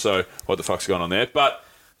starvation. So what the fuck's going on there? But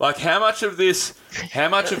like, how much of this? It's over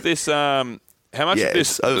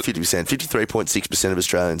 50%. 53.6% of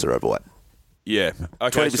Australians are overweight. Yeah.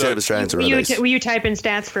 Okay. 20% of Australians are obese. Will you type in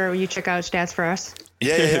stats will you check out stats for us?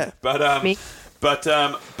 Yeah. But Me? But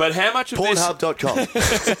how much of Pornhub.com.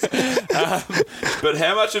 But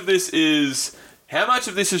how much of this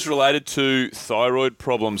is related to thyroid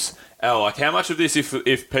problems? Al, like how much of this,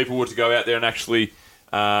 if people were to go out there and actually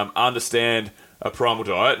understand a primal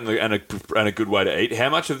diet and a good way to eat, how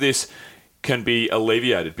much of this can be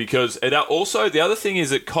alleviated? Because it also, the other thing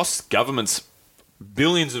is, it costs governments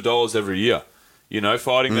billions of dollars every year. You know,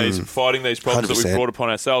 fighting these problems 100%. That we've brought upon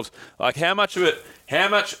ourselves. Like how much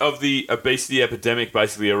of the obesity epidemic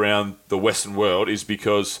basically around the Western world is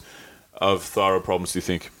because of thyroid problems, do you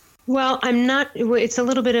think? Well, it's a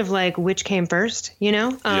little bit of like which came first, you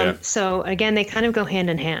know? So again, they kind of go hand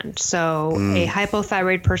in hand. So a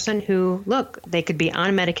hypothyroid person who, they could be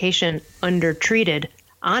on medication, undertreated,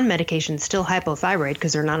 on medication, still hypothyroid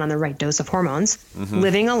because they're not on the right dose of hormones,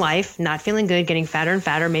 living a life, not feeling good, getting fatter and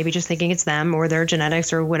fatter, maybe just thinking it's them or their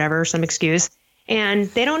genetics or whatever, some excuse. And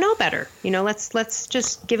they don't know better. You know, let's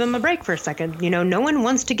just give them a break for a second. You know, no one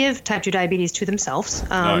wants to give type 2 diabetes to themselves.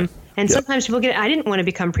 No. And sometimes people I didn't want to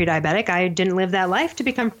become pre-diabetic. I didn't live that life to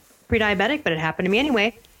become pre-diabetic, but it happened to me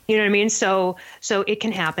anyway. You know what I mean? So it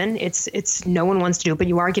can happen. It's no one wants to do it, but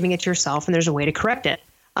you are giving it to yourself, and there's a way to correct it.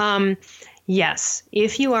 Yes,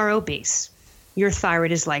 if you are obese, your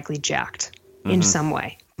thyroid is likely jacked in some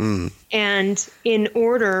way. And in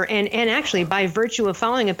order, and actually by virtue of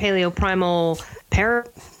following a paleo primal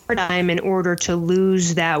paradigm, in order to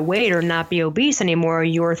lose that weight or not be obese anymore,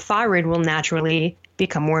 your thyroid will naturally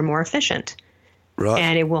become more and more efficient. Right.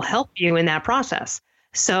 And it will help you in that process.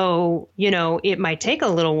 So, you know, it might take a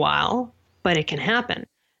little while, but it can happen.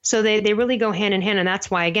 So they really go hand in hand. And that's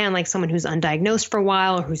why, again, like someone who's undiagnosed for a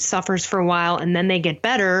while or who suffers for a while and then they get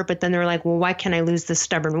better, but then they're like, well, why can't I lose this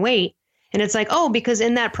stubborn weight? And it's like, oh, because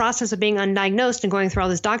in that process of being undiagnosed and going through all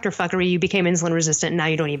this doctor fuckery, you became insulin resistant and now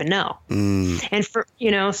you don't even know. And for, you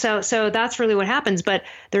know, so that's really what happens. But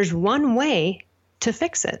there's one way to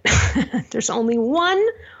fix it. There's only one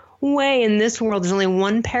way in this world. There's only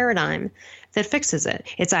one paradigm that fixes it.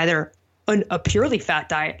 It's either a purely fat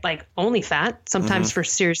diet, like only fat, sometimes for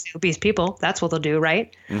seriously obese people, that's what they'll do,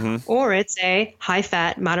 right? Or it's a high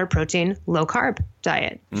fat, moderate protein, low carb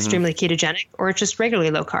diet, extremely ketogenic, or it's just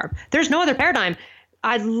regularly low carb. There's no other paradigm.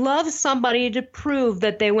 I'd love somebody to prove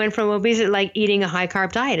that they went from obesity, like eating a high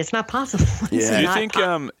carb diet. It's not possible. Yeah. Do you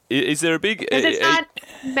think is there a big? It's not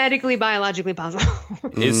medically, biologically possible.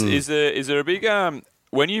 Is there a big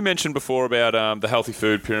when you mentioned before about the healthy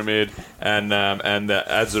food pyramid and the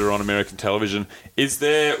ads that are on American television, is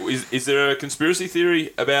there a conspiracy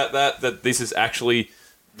theory about that this is actually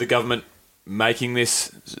the government making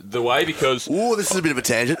this the way? Because this is a bit of a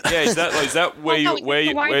tangent. yeah, is that where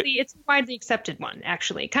it's a widely accepted one,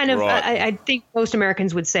 actually. Kind of, Right. I think most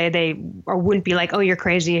Americans would say they or wouldn't be like, oh, you're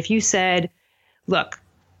crazy if you said, look,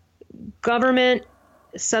 government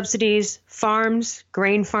subsidies, farms,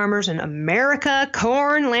 grain farmers in America,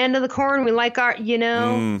 corn, land of the corn. We like our, yeah.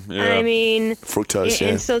 I mean, Fructose,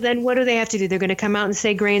 and so then what do they have to do? They're going to come out and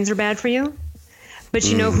say grains are bad for you. But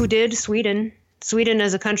you know who did? Sweden. Sweden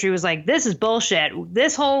as a country was like, this is bullshit.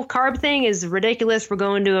 This whole carb thing is ridiculous. We're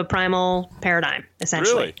going to a primal paradigm,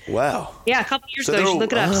 essentially. Really? Wow. Yeah, a couple years ago. You should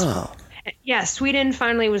look it up. Yeah, Sweden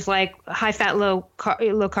finally was like high fat, low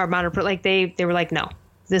carb, moderate. Like they were like, no,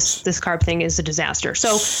 this carb thing is a disaster.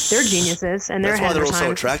 So they're geniuses, and they're That's why ahead they're of all their so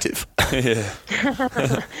time. attractive.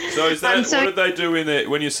 So is that what did they do in it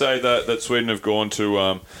when you say that Sweden have gone to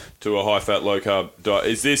a high fat, low carb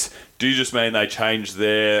diet? Do you just mean they changed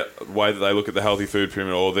their way that they look at the healthy food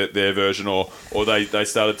pyramid, or their version, or they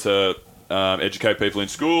started to educate people in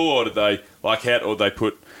school, or did they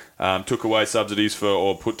took away subsidies for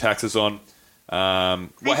or put taxes on? How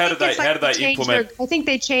did they implement? I think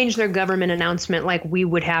they changed their government announcement like we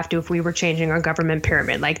would have to if we were changing our government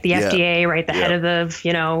pyramid. Like the FDA, right? The head of the,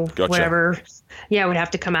 Gotcha. whatever. Yeah, would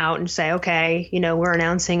have to come out and say, okay, we're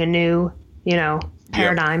announcing a new,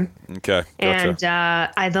 paradigm. Okay,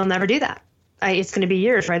 gotcha. And they'll never do that. It's going to be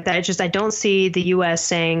years, right? I don't see the U.S.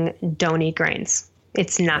 saying don't eat grains.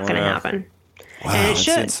 It's not going to happen. Wow, and it That's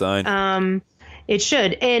should. insane. It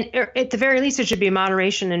should. And at the very least, it should be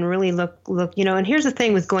moderation and really look, and here's the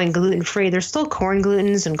thing with going gluten-free. There's still corn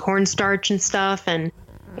glutens and cornstarch and stuff. And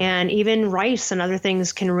even rice and other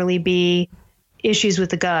things can really be issues with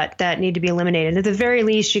the gut that need to be eliminated. At the very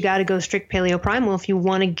least, you got to go strict paleo primal if you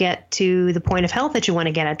want to get to the point of health that you want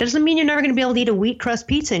to get at. Doesn't mean you're never going to be able to eat a wheat crust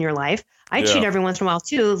pizza in your life. I cheat every once in a while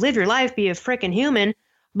too. Live your life, be a frickin' human.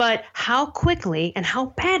 But how quickly and how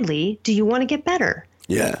badly do you want to get better?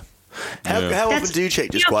 Yeah. How often do you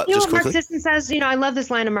check? Just quickly. Mark Sisson says, I love this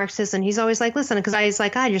line of Mark Sisson. He's always like, listen, because I was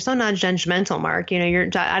like, God, you're so non-judgmental, Mark.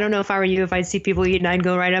 I don't know if I were you, if I'd see people eating, I'd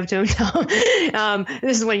go right up to them.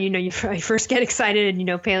 This is when, you first get excited and,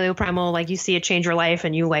 paleo primal, like you see it change your life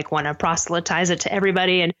and you like want to proselytize it to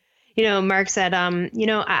everybody. And, Mark said,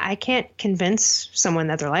 I can't convince someone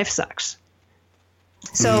that their life sucks.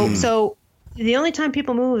 So the only time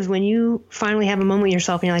people move is when you finally have a moment with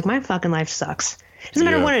yourself and you're like, my fucking life sucks. It doesn't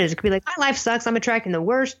matter what it is. It could be like, my life sucks. I'm attracting the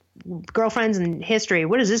worst girlfriends in history.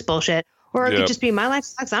 What is this bullshit? Or it could just be, my life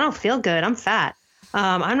sucks. I don't feel good. I'm fat.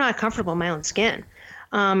 I'm not comfortable in my own skin.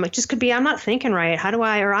 It just could be, I'm not thinking right.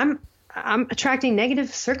 I'm attracting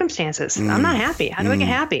negative circumstances. I'm not happy. How do I get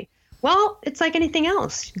happy? Well, it's like anything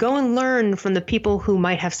else. Go and learn from the people who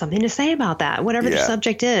might have something to say about that, whatever the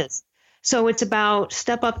subject is. So it's about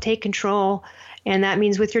step up, take control. And that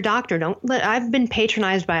means with your doctor, I've been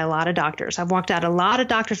patronized by a lot of doctors. I've walked out a lot of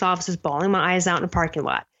doctors' offices bawling my eyes out in a parking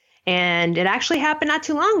lot. And it actually happened not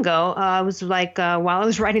too long ago. It was like while I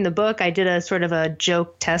was writing the book, I did a sort of a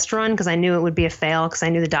joke test run because I knew it would be a fail because I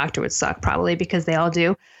knew the doctor would suck probably because they all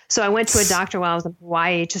do. So I went to a doctor while I was in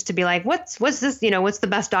Hawaii just to be like, what's this, what's the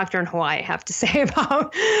best doctor in Hawaii have to say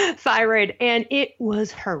about thyroid? And it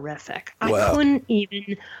was horrific. Wow. I couldn't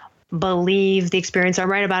even believe the experience. I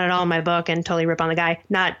write about it all in my book and totally rip on the guy,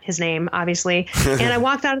 not his name, obviously. And I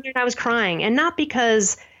walked out of there and I was crying, and not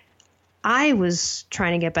because I was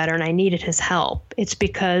trying to get better and I needed his help. It's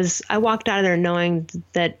because I walked out of there knowing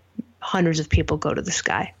that hundreds of people go to this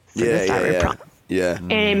guy for the thyroid problem. Yeah.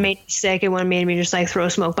 And it made me sick. It made me just like throw a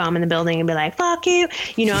smoke bomb in the building and be like, fuck you.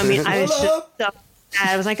 I was just so sad.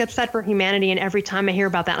 I was like upset for humanity. And every time I hear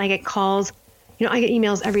about that, and I get calls, I get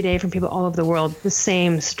emails every day from people all over the world, the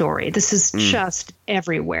same story. This is just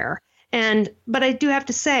everywhere. But I do have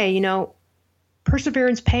to say,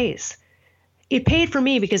 perseverance pays. It paid for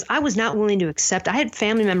me because I was not willing to accept. I had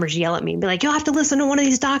family members yell at me and be like, you'll have to listen to one of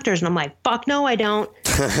these doctors. And I'm like, fuck no, I don't.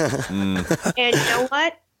 And you know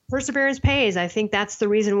what? Perseverance pays. I think that's the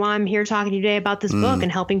reason why I'm here talking to you today about this book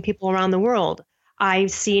and helping people around the world. I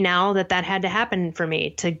see now that had to happen for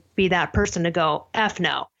me to be that person to go, F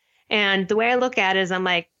no. And the way I look at it is I'm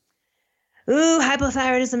like, ooh,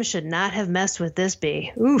 hypothyroidism should not have messed with this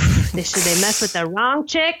bee. Oof, they messed with the wrong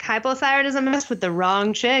chick. Hypothyroidism messed with the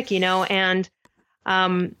wrong chick, and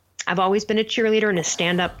I've always been a cheerleader and a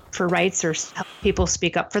stand up for rights or help people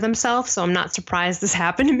speak up for themselves. So I'm not surprised this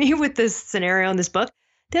happened to me with this scenario in this book.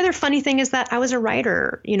 The other funny thing is that I was a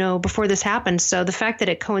writer, before this happened. So the fact that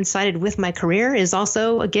it coincided with my career is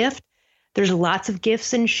also a gift. There's lots of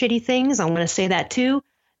gifts and shitty things. I want to say that too.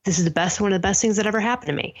 This is one of the best things that ever happened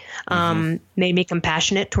to me. Made me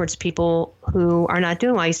compassionate towards people who are not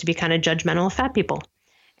doing well. I used to be kind of judgmental of fat people.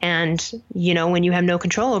 And, when you have no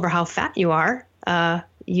control over how fat you are,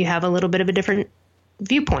 you have a little bit of a different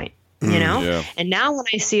viewpoint, Yeah. And now when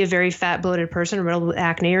I see a very fat, bloated person riddled with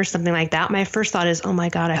acne or something like that, my first thought is, oh my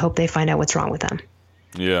God, I hope they find out what's wrong with them.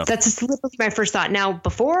 Yeah. That's just literally my first thought. Now,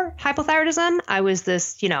 before hypothyroidism, I was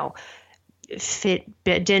this, fit,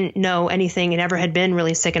 didn't know anything and ever had been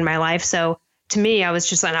really sick in my life. So to me, I was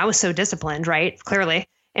just like, I was so disciplined, right? Clearly.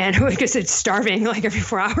 And because it's starving like every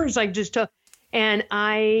 4 hours, and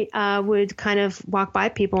I would kind of walk by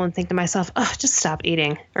people and think to myself, oh, just stop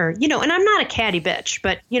eating. Or, and I'm not a catty bitch,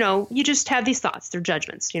 but, you just have these thoughts. They're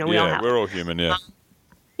judgments. We all have. We're all human, yeah.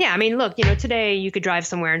 Yeah, I mean, look, today you could drive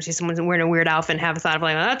somewhere and see someone wearing a weird outfit and have a thought of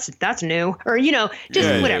like, oh, that's new. Or,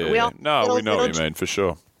 whatever. Yeah. We know what you mean, for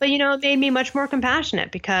sure. But, it made me much more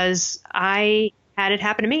compassionate because I had it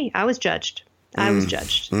happen to me. I was judged.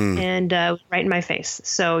 And right in my face.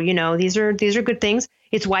 So, these are good things.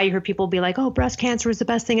 It's why you hear people be like, oh, breast cancer was the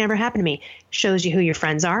best thing that ever happened to me. Shows you who your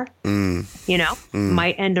friends are.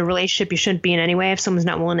 Might end a relationship you shouldn't be in anyway if someone's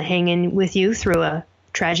not willing to hang in with you through a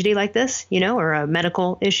tragedy like this, or a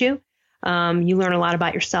medical issue. You learn a lot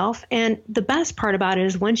about yourself. And the best part about it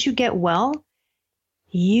is once you get well,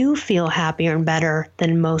 you feel happier and better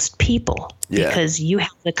than most people because you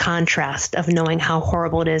have the contrast of knowing how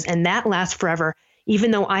horrible it is. And that lasts forever.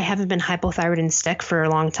 Even though I haven't been hypothyroid and sick for a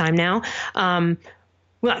long time now, well,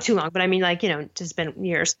 not too long, but I mean, it's been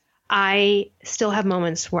years. I still have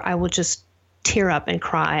moments where I will just tear up and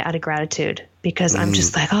cry out of gratitude because I'm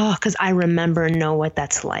just like, because I remember and know what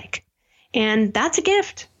that's like. And that's a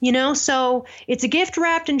gift, so it's a gift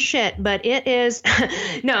wrapped in shit, but it is but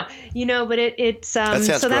it's that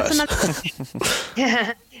sounds so gross. That's another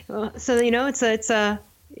yeah. So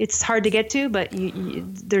it's hard to get to, but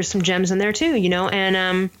there's some gems in there too,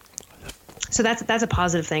 and so that's a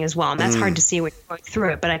positive thing as well. And that's hard to see when you're going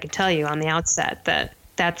through it, but I can tell you on the outset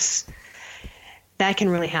that can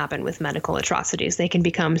really happen with medical atrocities. They can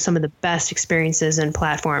become some of the best experiences and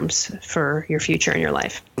platforms for your future in your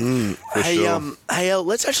life. Hey, Elle,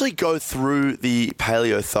 let's actually go through the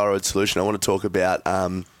Paleo Thyroid solution. I want to talk about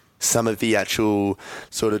some of the actual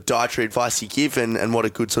sort of dietary advice you give and what a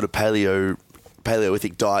good sort of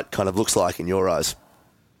Paleolithic diet kind of looks like in your eyes.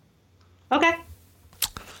 Okay.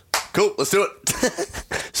 Cool, let's do it.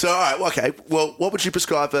 So, all right, okay. Well, what would you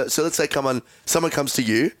prescribe? So let's say someone comes to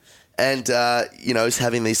you and, is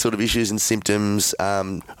having these sort of issues and symptoms.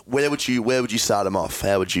 Where would you start them off?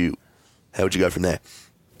 How would you go from there?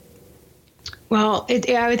 Well,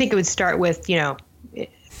 I would think it would start with,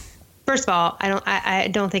 first of all, I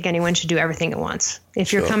don't think anyone should do everything at once.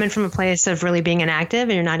 If you're coming from a place of really being inactive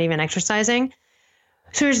and you're not even exercising.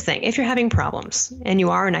 So here's the thing. If you're having problems and you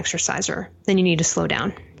are an exerciser, then you need to slow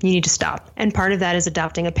down. You need to stop. And part of that is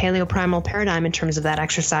adopting a paleo-primal paradigm in terms of that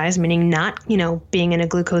exercise, meaning not, being in a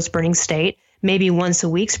glucose burning state, maybe once a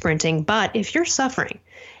week sprinting. But if you're suffering,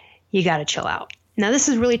 you got to chill out. Now, this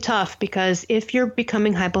is really tough because if you're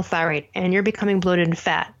becoming hypothyroid and you're becoming bloated and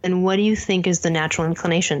fat, then what do you think is the natural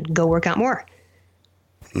inclination? Go work out more.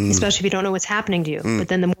 Especially if you don't know what's happening to you. But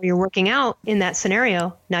then the more you're working out in that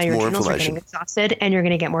scenario, now your adrenals are getting exhausted and you're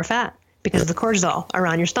going to get more fat because of the cortisol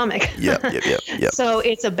around your stomach. Yep. So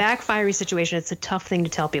it's a backfiery situation. It's a tough thing to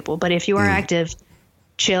tell people. But if you are active,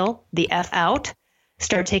 chill the F out.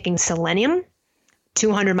 Start taking selenium,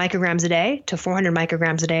 200 micrograms a day to 400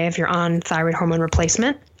 micrograms a day if you're on thyroid hormone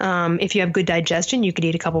replacement. If you have good digestion, you could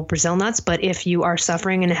eat a couple of Brazil nuts. But if you are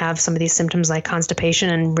suffering and have some of these symptoms like constipation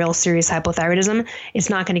and real serious hypothyroidism, it's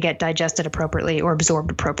not going to get digested appropriately or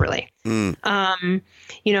absorbed appropriately.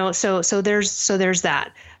 So there's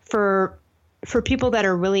that. For people that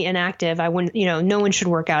are really inactive, I wouldn't, no one should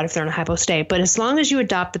work out if they're in a hypo state. But as long as you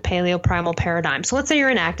adopt the paleo-primal paradigm, so let's say you're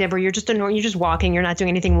inactive or you're just walking, you're not doing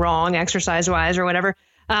anything wrong exercise-wise or whatever,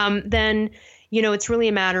 then, it's really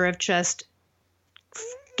a matter of just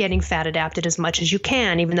getting fat adapted as much as you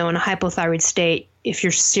can, even though in a hypothyroid state, if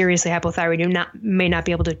you're seriously hypothyroid, you may not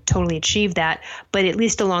be able to totally achieve that. But at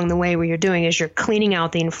least along the way, what you're doing is you're cleaning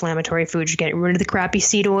out the inflammatory foods. You're getting rid of the crappy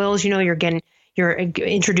seed oils. You're You're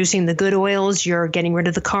introducing the good oils. You're getting rid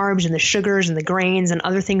of the carbs and the sugars and the grains and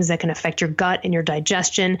other things that can affect your gut and your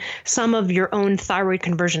digestion. Some of your own thyroid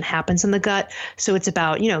conversion happens in the gut. So it's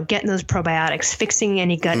about, getting those probiotics, fixing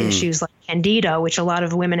any gut issues like candida, which a lot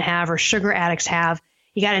of women have, or sugar addicts have.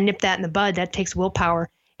 You got to nip that in the bud. That takes willpower.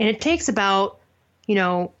 And it takes about,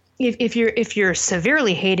 if you're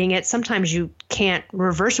severely hating it, sometimes you can't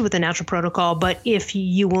reverse it with a natural protocol. But if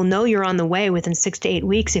you will know you're on the way within 6 to 8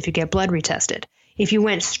 weeks, if you get blood retested, if you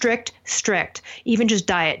went strict, even just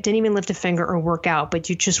diet, didn't even lift a finger or work out, but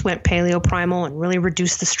you just went paleo primal and really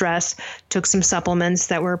reduced the stress, took some supplements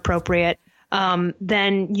that were appropriate,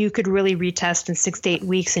 then you could really retest in 6 to 8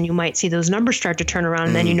 weeks, and you might see those numbers start to turn around,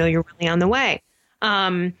 and then you're really on the way.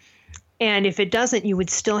 And if it doesn't, you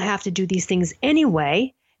would still have to do these things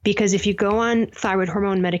anyway, because if you go on thyroid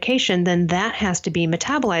hormone medication, then that has to be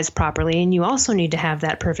metabolized properly, and you also need to have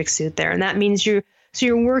that perfect suit there. And that means you're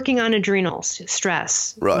working on adrenals,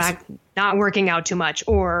 stress, not working out too much,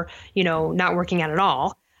 or not working out at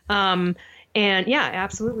all. And yeah,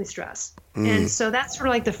 absolutely stress. And so that's sort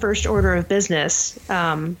of like the first order of business,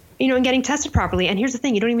 and getting tested properly. And here's the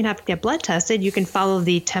thing, you don't even have to get blood tested. You can follow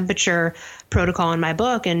the temperature protocol in my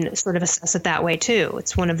book and sort of assess it that way too.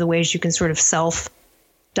 It's one of the ways you can sort of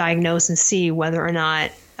self-diagnose and see whether or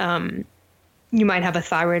not you might have a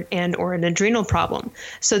thyroid and or an adrenal problem.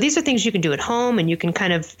 So these are things you can do at home, and you can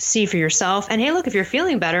kind of see for yourself. And hey, look, if you're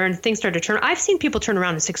feeling better and things start to turn, I've seen people turn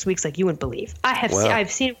around in 6 weeks like you wouldn't believe.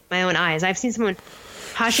 I've seen it with my own eyes. I've seen someone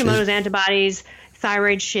Hashimoto's antibodies,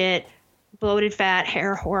 thyroid shit, bloated fat,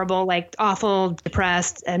 hair horrible, like awful,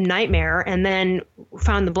 depressed, a nightmare, and then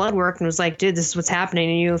found the blood work and was like, dude, this is what's happening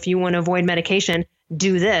to you. If you want to avoid medication,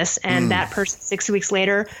 do this. And that person 6 weeks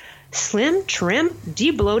later, slim, trim,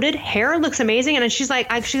 de-bloated, hair looks amazing. And she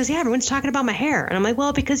goes, yeah, everyone's talking about my hair. And I'm like,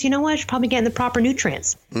 well, because you know what? She's probably getting the proper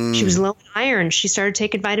nutrients. She was low in iron. She started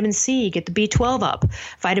taking vitamin C, get the B12 up,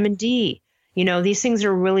 vitamin D. These things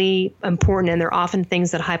are really important, and they're often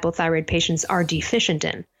things that hypothyroid patients are deficient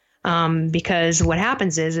in. Because what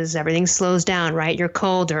happens is everything slows down, right? You're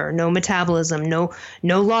colder, no metabolism, no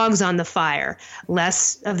logs on the fire,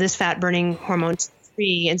 less of this fat burning hormone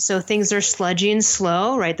free. And so things are sludgy and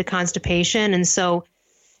slow, right? The constipation. And so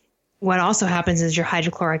what also happens is your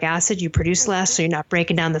hydrochloric acid, you produce less, so you're not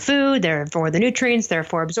breaking down the food, therefore the nutrients,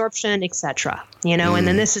 therefore absorption, etc. And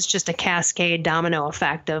then this is just a cascade domino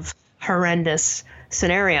effect of horrendous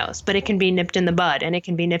scenarios, but it can be nipped in the bud, and it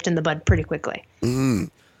can be nipped in the bud pretty quickly.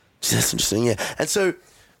 That's interesting, yeah. And so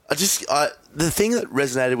the thing that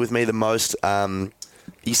resonated with me the most,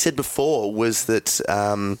 you said before, was that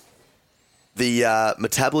the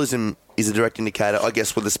metabolism is a direct indicator. I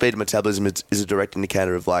guess the speed of metabolism is a direct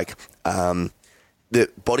indicator of like the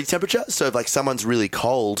body temperature. So if like someone's really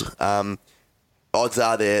cold, odds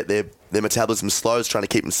are their metabolism slows, trying to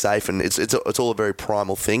keep them safe, and it's all a very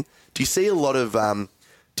primal thing. Do you see a lot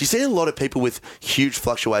of people with huge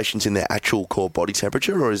fluctuations in their actual core body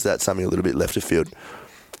temperature, or is that something a little bit left of field?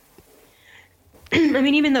 I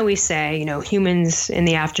mean, even though we say, humans in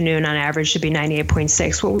the afternoon on average should be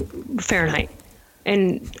 98.6 Fahrenheit,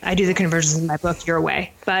 and I do the conversions in my book your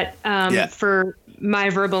way, but for my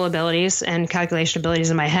verbal abilities and calculation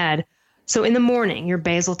abilities in my head, so in the morning, your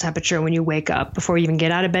basal temperature when you wake up, before you even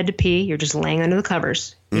get out of bed to pee, you're just laying under the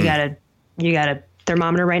covers. You got a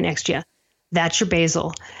thermometer right next to you. That's your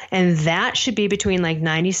basal. And that should be between like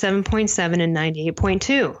 97.7 and 98.2.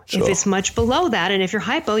 Sure. If it's much below that, and if you're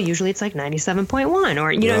hypo, usually it's like 97.1, or, what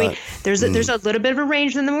I mean? There's a little bit of a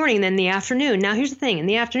range in the morning than the afternoon. Now, here's the thing. In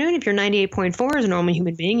the afternoon, if you're 98.4 as a normal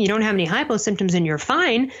human being, you don't have any hypo symptoms and you're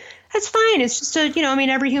fine, that's fine. It's just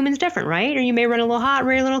every human's different, right? Or you may run a little hot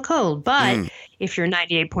or a little cold. But if you're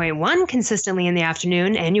 98.1 consistently in the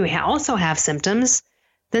afternoon and you also have symptoms,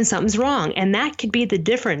 then something's wrong. And that could be the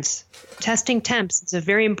difference. Testing temps is a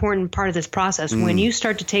very important part of this process. When you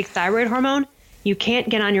start to take thyroid hormone, you can't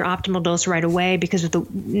get on your optimal dose right away because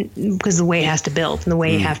the way it has to build and the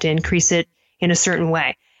way you have to increase it in a certain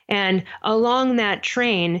way. And along that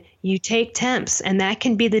train, you take temps, and that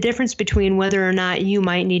can be the difference between whether or not you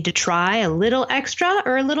might need to try a little extra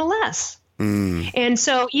or a little less. And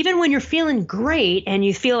so even when you're feeling great and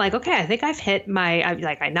you feel like, okay, I think I've hit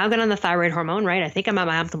I now got on the thyroid hormone, right? I think I'm at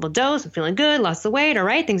my optimal dose. I'm feeling good, lost the weight. All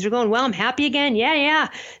right, things are going well. I'm happy again. Yeah.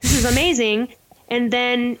 This is amazing. And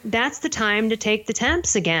then that's the time to take the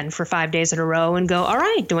temps again for 5 days in a row and go, all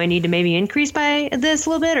right, do I need to maybe increase by this a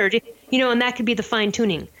little bit? Or, and that could be the fine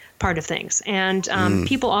tuning part of things. And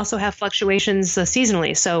people also have fluctuations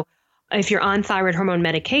seasonally. So if you're on thyroid hormone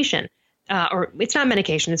medication, or it's not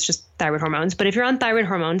medication, it's just thyroid hormones. But if you're on thyroid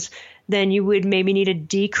hormones, then you would maybe need a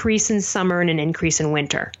decrease in summer and an increase in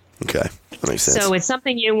winter. Okay, that makes sense. So it's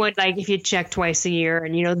something you would like if you check twice a year,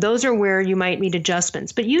 and those are where you might need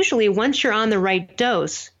adjustments. But usually, once you're on the right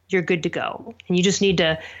dose, you're good to go, and you just need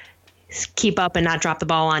to keep up and not drop the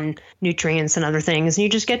ball on nutrients and other things. And you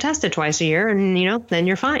just get tested twice a year, and then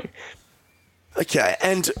you're fine. Okay,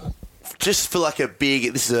 and just for like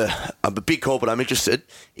this is a big call, but I'm interested.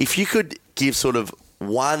 If you could give sort of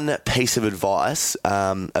one piece of advice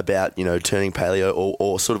about turning paleo,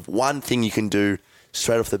 or sort of one thing you can do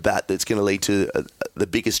straight off the bat that's going to lead to the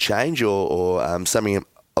biggest change, or something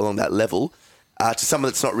along that level, to someone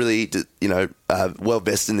that's not really well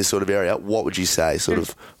vested in this sort of area, what would you say? Sort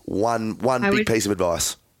of one big piece of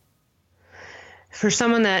advice. For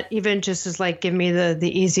someone that even just is like, give me the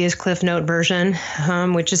easiest Cliff Note version,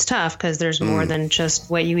 which is tough because there's more than just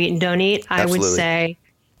what you eat and don't eat. I would say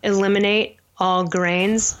eliminate all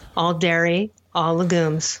grains, all dairy, all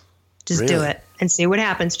legumes. Just do it and see what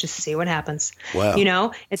happens. Just see what happens.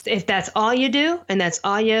 Wow. If that's all you do and that's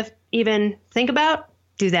all you even think about,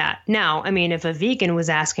 do that. Now, I mean, if a vegan was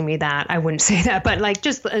asking me that, I wouldn't say that. But like,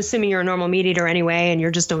 just assuming you're a normal meat eater anyway, and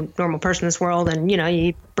you're just a normal person in this world, and you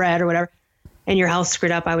eat bread or whatever, and your health's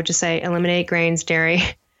screwed up, I would just say eliminate grains, dairy,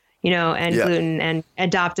 and gluten, and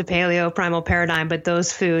adopt a paleo primal paradigm. But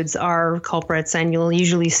those foods are culprits, and you'll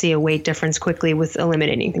usually see a weight difference quickly with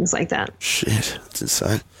eliminating things like that. Shit, that's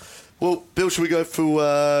insane. Well, Bill, should we go for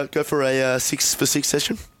a 6 for 6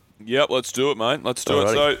 session? Yep, let's do it, mate. Let's do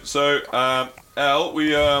Alrighty. it. So, Al,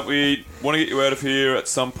 we want to get you out of here at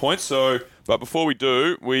some point. But before we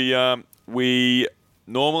do, we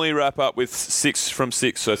normally wrap up with 6 from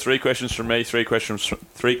 6. So 3 questions from me, 3 questions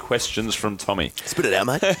from Tommy. Spit it out,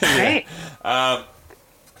 mate. Great.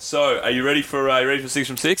 So, are you ready for 6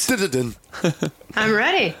 from 6? Dun-dun-dun. I'm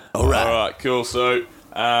ready. All right. All right, cool. So,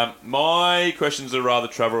 my questions are rather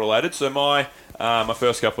travel related. So my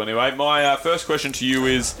first couple anyway. My first question to you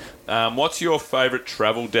is, what's your favourite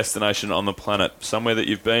travel destination on the planet? Somewhere that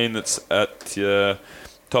you've been that's at your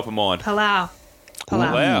top of mind. Palau.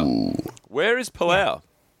 Where is Palau?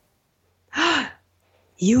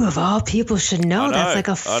 You of all people should know. I know, That's like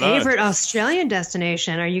a I know. favorite Australian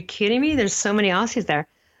destination. Are you kidding me? There's so many Aussies there.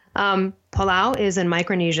 Palau is in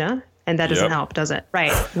Micronesia, and that doesn't Yep. help, does it?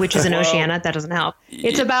 Right, which is in Oceania. That doesn't help.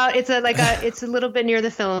 It's a little bit near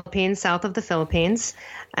the Philippines, south of the Philippines,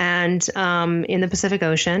 and in the Pacific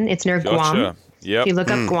Ocean. It's near Guam. Gotcha. Yep. If you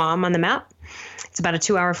look up Guam on the map, it's about a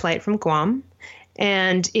 2-hour flight from Guam.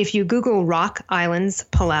 And if you Google Rock Islands,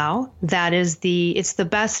 Palau, it's the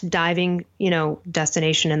best diving,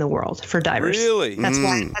 destination in the world for divers. Really? That's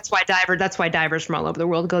why divers from all over the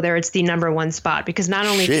world go there. It's the #1 spot because not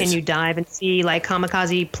only Shit. can you dive and see like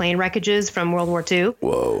kamikaze plane wreckages from World War II,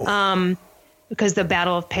 Whoa. because the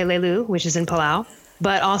Battle of Peleliu, which is in Palau,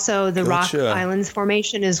 but also the Gotcha. Rock Islands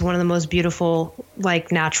Formation is one of the most beautiful,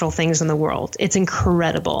 like, natural things in the world. It's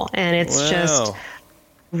incredible, and it's just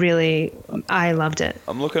really, I loved it.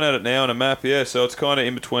 I'm looking at it now on a map, yeah. So it's kind of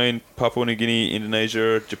in between Papua New Guinea,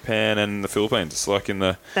 Indonesia, Japan, and the Philippines. It's like in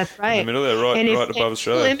the middle there, right above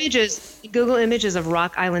Australia. Google images of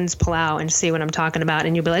Rock Islands, Palau, and see what I'm talking about,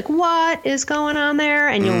 and you'll be like, "What is going on there?"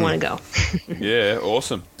 And you'll want to go. Yeah,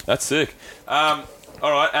 awesome. That's sick. All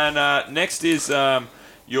right, and next is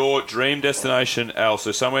your dream destination, Al.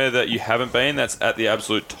 So somewhere that you haven't been that's at the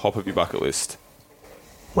absolute top of your bucket list.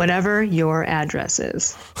 Whatever your address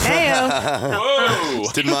is. Heyo. Whoa!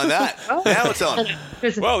 Didn't mind that. Now it's on.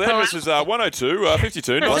 Well, the address is 102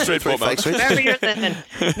 52 North Street, Port Fake Street. Wherever you're living.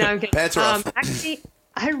 No, I'm kidding. Pants are off. Actually,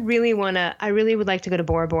 I really would like to go to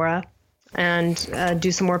Bora Bora and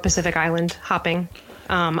do some more Pacific Island hopping.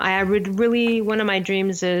 One of my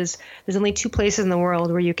dreams is there's only 2 places in the world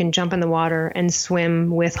where you can jump in the water and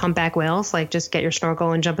swim with humpback whales, like just get your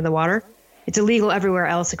snorkel and jump in the water. It's illegal everywhere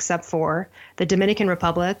else except for the Dominican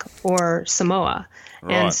Republic or Samoa.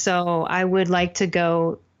 Right. And so I would like to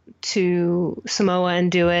go to Samoa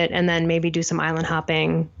and do it, and then maybe do some island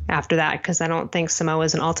hopping after that, because I don't think Samoa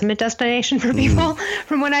is an ultimate destination for people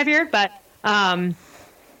from what I've heard. But yeah.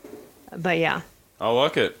 I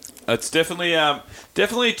like it. It's definitely 2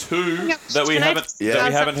 that we Can I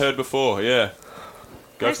haven't heard before. Yeah,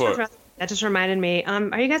 go for it. That just reminded me.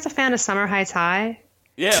 Are you guys a fan of Summer Heights High?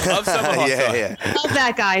 Yeah, I love Summer Hot Tub. Yeah. Love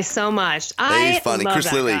that guy so much. He's funny. Love Chris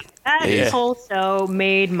that Lilly. guy. That whole show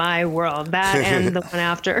made my world. That and the one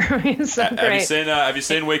after. It's so great. Have you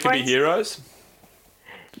seen We Can Be Heroes?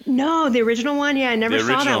 No, the original one. Yeah, I never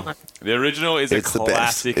saw that one. The original is It's a the best.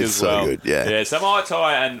 classic It's as so well. good, yeah. Yeah, Summer Hot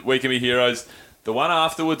Tie and We Can Be Heroes. The one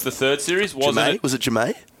afterwards, the third series, wasn't Jamae? it? Was it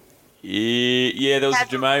Jamae? Yeah, there was a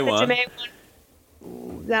Jamae one.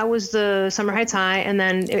 That was the Summer Heights High, and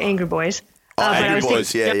then Angry Boys. Angry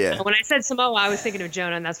Boys, thinking, yeah. When I said Samoa, I was thinking of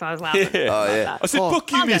Jonah, and that's why I was laughing. Yeah. Oh, yeah. I said,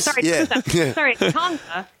 fuck you, Tonga, miss. sorry, Yeah. sorry, it's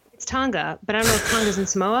Tonga. It's Tonga, but I don't know if Tonga's in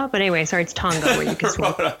Samoa. But anyway, sorry, it's Tonga where you can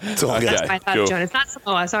swim. Tonga. That's why I thought cool. of Jonah. It's not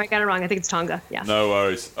Samoa. Sorry, I got it wrong. I think it's Tonga. Yeah. No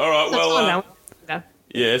worries. All right, So well, Tonga.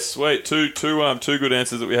 yeah, sweet. Two good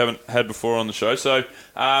answers that we haven't had before on the show. So,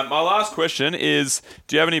 my last question is: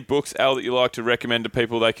 do you have any books, Al, that you like to recommend to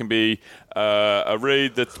people? They can be a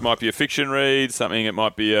read that might be a fiction read, something that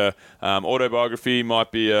might be a autobiography,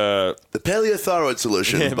 might be a The Paleo Thyroid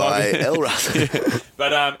Solution by Elle, Russ.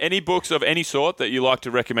 But any books of any sort that you like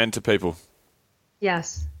to recommend to people?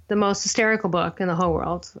 Yes. The most hysterical book in the whole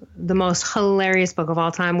world, the most hilarious book of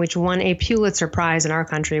all time, which won a Pulitzer Prize in our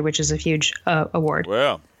country, which is a huge award.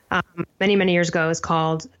 Wow. Many, many years ago, is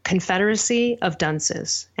called Confederacy of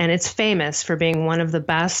Dunces. And it's famous for being one of the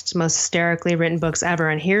best, most hysterically written books ever.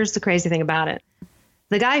 And here's the crazy thing about it.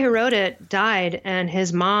 The guy who wrote it died, and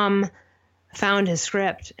his mom found his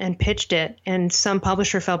script and pitched it, and some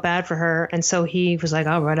publisher felt bad for her, and so he was like,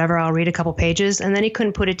 oh, whatever, I'll read a couple pages, and then he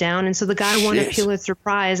couldn't put it down, and so the guy won a Pulitzer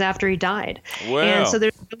Prize after he died. Wow. And so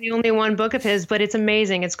there's really only one book of his, but it's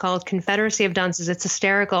amazing. It's called Confederacy of Dunces. It's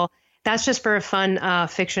hysterical. That's just for a fun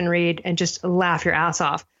fiction read and just laugh your ass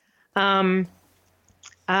off. God,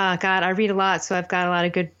 I read a lot, so I've got a lot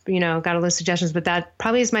of good, got a list of suggestions, but that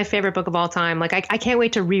probably is my favorite book of all time. Like, I can't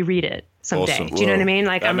wait to reread it someday. Awesome. Do you know what I mean?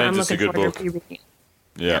 Like, That I'm means it's a looking good forward book. to rereading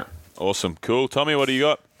it. Yeah. Awesome. Cool. Tommy, what do you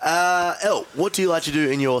got? Elle, what do you like to do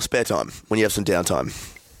in your spare time when you have some downtime?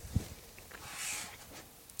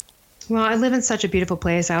 Well, I live in such a beautiful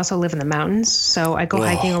place. I also live in the mountains, so I go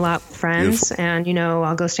hiking a lot with friends, beautiful. and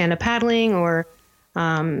I'll go stand up paddling or,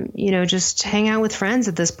 just hang out with friends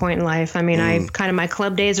at this point in life. I mean, my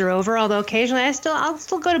club days are over. Although occasionally I'll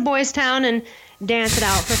still go to Boys Town and dance it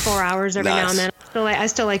out for 4 hours every now and then. I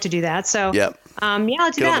still like to do that. So Yep. I'll do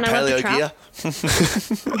Get that, on and the I love to paleo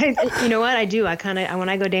travel. gear. You know what I do? When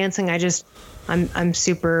I go dancing, I'm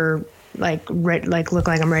super look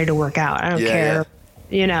like I'm ready to work out. I don't care.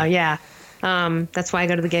 Yeah. That's why I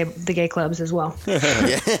go to the gay clubs as well.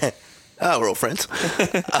 Yeah. Oh, we're all friends.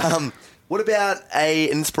 What about an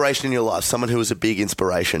inspiration in your life? Someone who was a big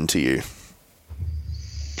inspiration to you?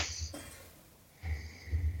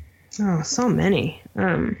 Oh, so many.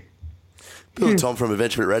 Bill and Tom from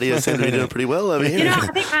Adventure Radio seem to be doing pretty well over here. I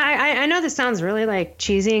think I know this sounds really like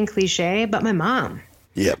cheesy and cliche, but my mom.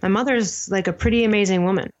 Yep. My mother's like a pretty amazing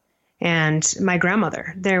woman, and my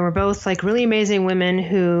grandmother. They were both like really amazing women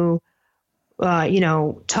who,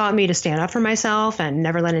 taught me to stand up for myself and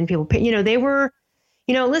never let in people. They were.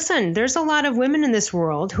 Listen, there's a lot of women in this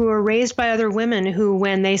world who are raised by other women who,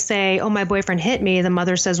 when they say, oh, my boyfriend hit me, the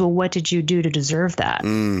mother says, well, what did you do to deserve that?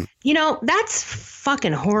 That's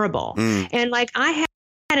fucking horrible. And like I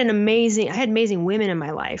had amazing women in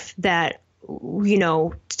my life that,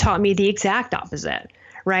 taught me the exact opposite.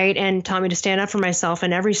 Right. And taught me to stand up for myself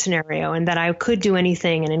in every scenario, and that I could do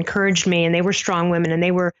anything, and encouraged me. And they were strong women, and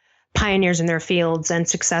they were pioneers in their fields and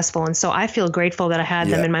successful. And so I feel grateful that I had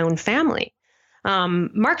them in my own family.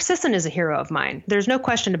 Mark Sisson is a hero of mine. There's no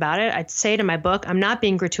question about it. I'd say it in my book. I'm not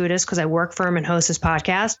being gratuitous because I work for him and host his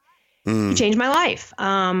podcast. He changed my life.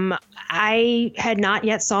 I had not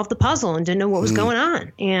yet solved the puzzle and didn't know what was going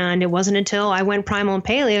on. And it wasn't until I went primal and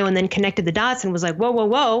paleo and then connected the dots and was like,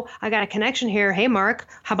 whoa, I got a connection here. Hey, Mark,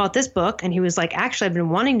 how about this book? And he was like, actually, I've been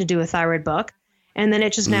wanting to do a thyroid book. And then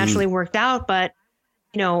it just naturally worked out. But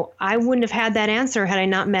I wouldn't have had that answer had I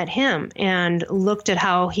not met him and looked at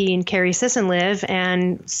how he and Carrie Sisson live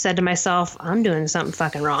and said to myself, I'm doing something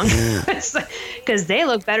fucking wrong because they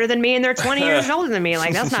look better than me and they're 20 years older than me.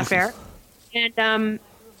 Like, that's not fair. And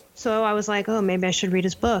so I was like, oh, maybe I should read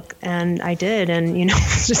his book. And I did. And,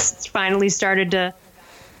 just finally started to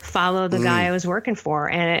follow the guy I was working for.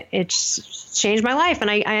 And it changed my life.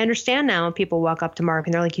 And I understand now when people walk up to Mark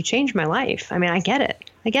and they're like, you changed my life. I mean, I get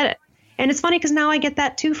it. And it's funny because now I get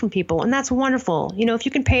that too from people, and that's wonderful. If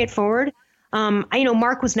you can pay it forward.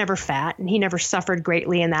 Mark was never fat, and he never suffered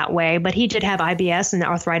greatly in that way, but he did have IBS and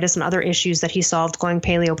arthritis and other issues that he solved going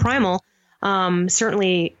paleo primal.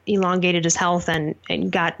 Certainly elongated his health and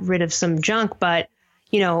got rid of some junk. But,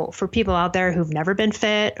 for people out there who've never been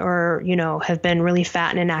fit or, have been really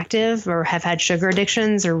fat and inactive or have had sugar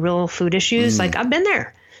addictions or real food issues, like I've been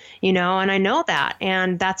there, and I know that.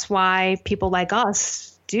 And that's why people like us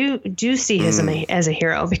do see him as a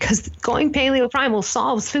hero, because going paleo primal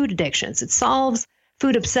solves food addictions. It solves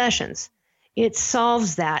food obsessions. It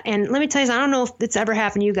solves that. And let me tell you, I don't know if it's ever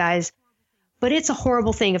happened to you guys, but it's a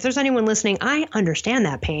horrible thing. If there's anyone listening, I understand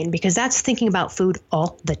that pain, because that's thinking about food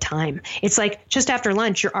all the time. It's like just after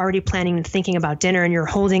lunch, you're already planning and thinking about dinner, and you're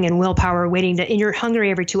holding in willpower, and you're hungry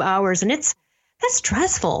every 2 hours. And that's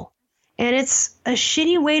stressful. And it's a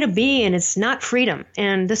shitty way to be, and it's not freedom.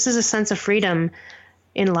 And this is a sense of freedom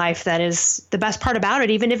in life that is the best part about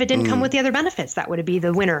it, even if it didn't come with the other benefits. That would be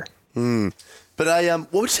the winner. But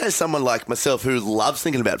what would you say to someone like myself who loves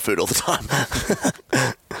thinking about food all the time?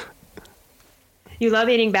 You love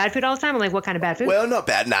eating bad food all the time? Like, what kind of bad food? Well, not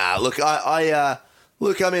bad. Nah, look, I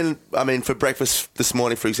mean, for breakfast this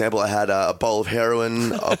morning, for example, I had a bowl of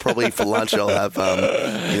heroin. Probably for lunch, I'll have,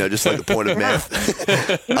 just like a point of meth.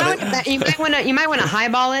 You might want to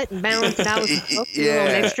highball it and balance it out with a little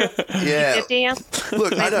mixture. Yeah. 50, yeah.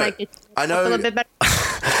 Look, I know. A little bit better.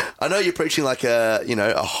 I know you're preaching like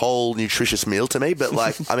a whole nutritious meal to me, but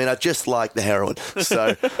I just like the heroin.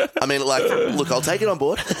 So, look, I'll take it on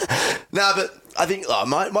board. But I think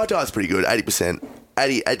my diet's pretty good. 80%.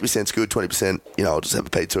 88%'s good, 20%, I'll just have a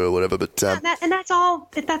pizza or whatever. But and that's all.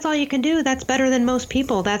 If that's all you can do, that's better than most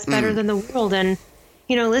people. That's better than the world. And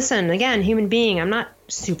listen, again, human being. I'm not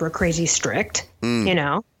super crazy strict.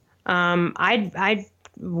 I'd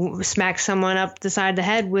smack someone up the side of the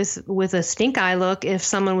head with a stink eye look if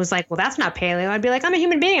someone was like, well, that's not paleo. I'd be like, I'm a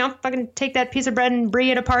human being. I'll fucking take that piece of bread and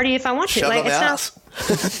brie at a party if I want to. Shove like, it's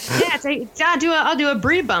not. I'll do a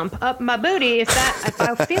brie bump up my booty if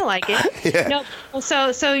I feel like it. Yeah.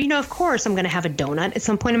 So of course I'm going to have a donut at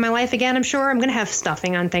some point in my life again. I'm sure I'm going to have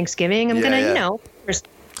stuffing on Thanksgiving. I'm going to,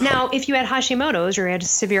 Now, if you had Hashimoto's or you had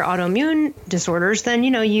severe autoimmune disorders, then,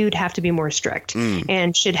 you'd have to be more strict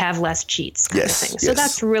and should have less cheats kind of thing. So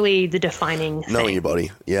that's really the defining thing. Knowing your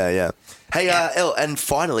body. Yeah. Hey, Elle, and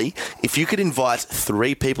finally, if you could invite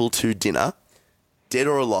 3 people to dinner, dead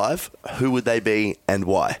or alive, who would they be and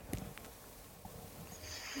why?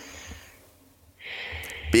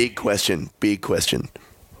 Big question.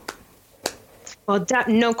 Well,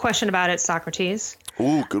 no question about it, Socrates.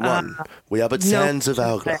 Ooh, good one. We are but sands of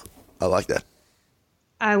hourglass. I like that.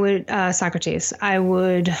 I would, Socrates. I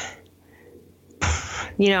would,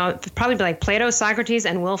 probably be like Plato, Socrates,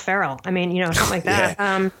 and Will Ferrell. I mean, something like that.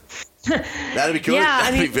 Yeah. That'd be good. Yeah,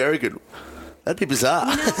 That'd be very good. That'd be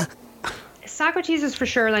bizarre. Socrates is for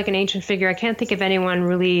sure like an ancient figure. I can't think of anyone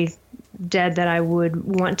really dead that I would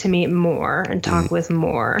want to meet more and talk with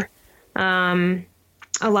more.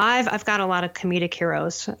 Alive, I've got a lot of comedic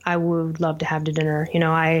heroes I would love to have to dinner.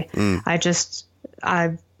 I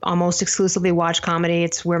almost exclusively watch comedy.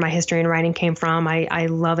 It's where my history and writing came from. I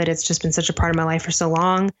love it. It's just been such a part of my life for so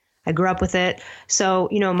long. I grew up with it. So,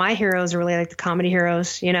 my heroes are really like the comedy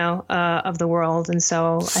heroes, of the world. And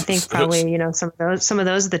so I think probably, some of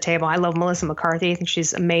those at the table. I love Melissa McCarthy. I think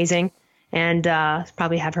she's amazing. And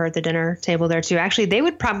probably have her at the dinner table there too. Actually, they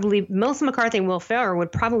would probably, Melissa McCarthy and Will Ferrell would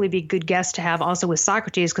probably be good guests to have also with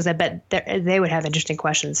Socrates, because I bet they would have interesting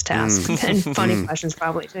questions to ask and funny questions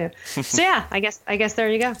probably too. So yeah, I guess there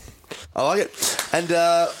you go. I like it. And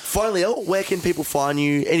finally, Elle, where can people find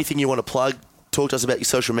you? Anything you want to plug? Talk to us about your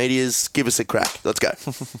social medias. Give us a crack. Let's go.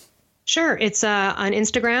 Sure. It's on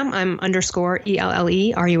Instagram. I'm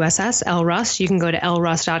 _ELLERUSS, Elle Russ. You can go to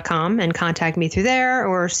elleruss.com and contact me through there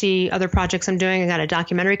or see other projects I'm doing. I got a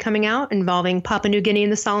documentary coming out involving Papua New Guinea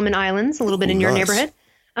and the Solomon Islands, a little bit in your neighborhood.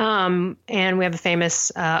 And we have a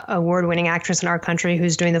famous award-winning actress in our country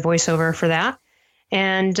who's doing the voiceover for that.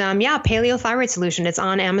 And Paleo Thyroid Solution. It's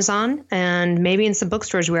on Amazon and maybe in some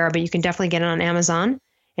bookstores we are, but you can definitely get it on Amazon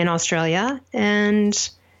in Australia. And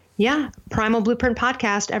Primal Blueprint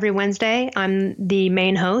Podcast every Wednesday. I'm the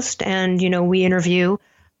main host, and we interview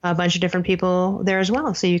a bunch of different people there as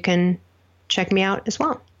well. So you can check me out as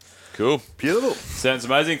well. Cool, beautiful. Sounds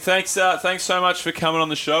amazing. Thanks so much for coming on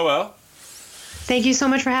the show, Elle. Thank you so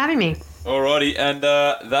much for having me. Alrighty, and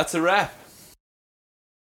that's a wrap.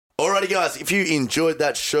 Alrighty, guys. If you enjoyed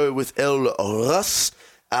that show with Elle Russ,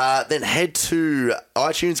 then head to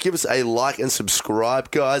iTunes, give us a like and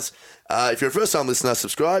subscribe, guys. If you're a first-time listener,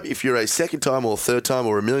 subscribe. If you're a second-time or third-time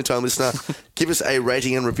or a million-time listener, give us a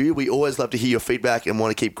rating and review. We always love to hear your feedback and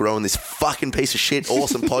want to keep growing this fucking piece of shit,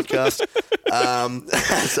 awesome podcast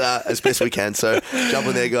as best we can. So jump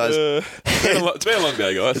in there, guys. It's been a long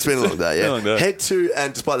day, guys. It's been a long day, yeah. Long day. Head to,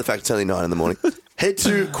 and despite the fact it's only 9 in the morning, head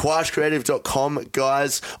to quashcreative.com,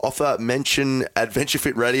 guys. Mention Adventure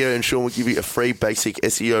Fit Radio, and Sean will give you a free basic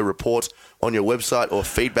SEO report on your website or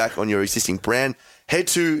feedback on your existing brand. Head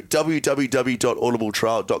to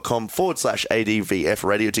www.audibletrial.com/ADVF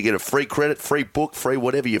radio to get a free credit, free book, free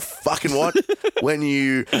whatever you fucking want when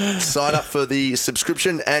you sign up for the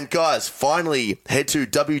subscription. And guys, finally, head to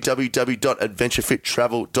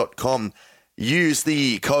www.adventurefittravel.com. Use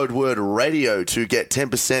the code word radio to get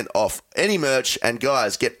 10% off any merch. And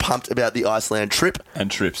guys, get pumped about the Iceland trip. And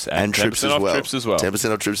trips. And trips as well. 10% off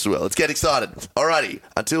trips as well. Let's get excited. Alrighty.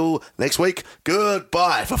 Until next week,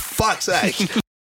 goodbye. For fuck's sake.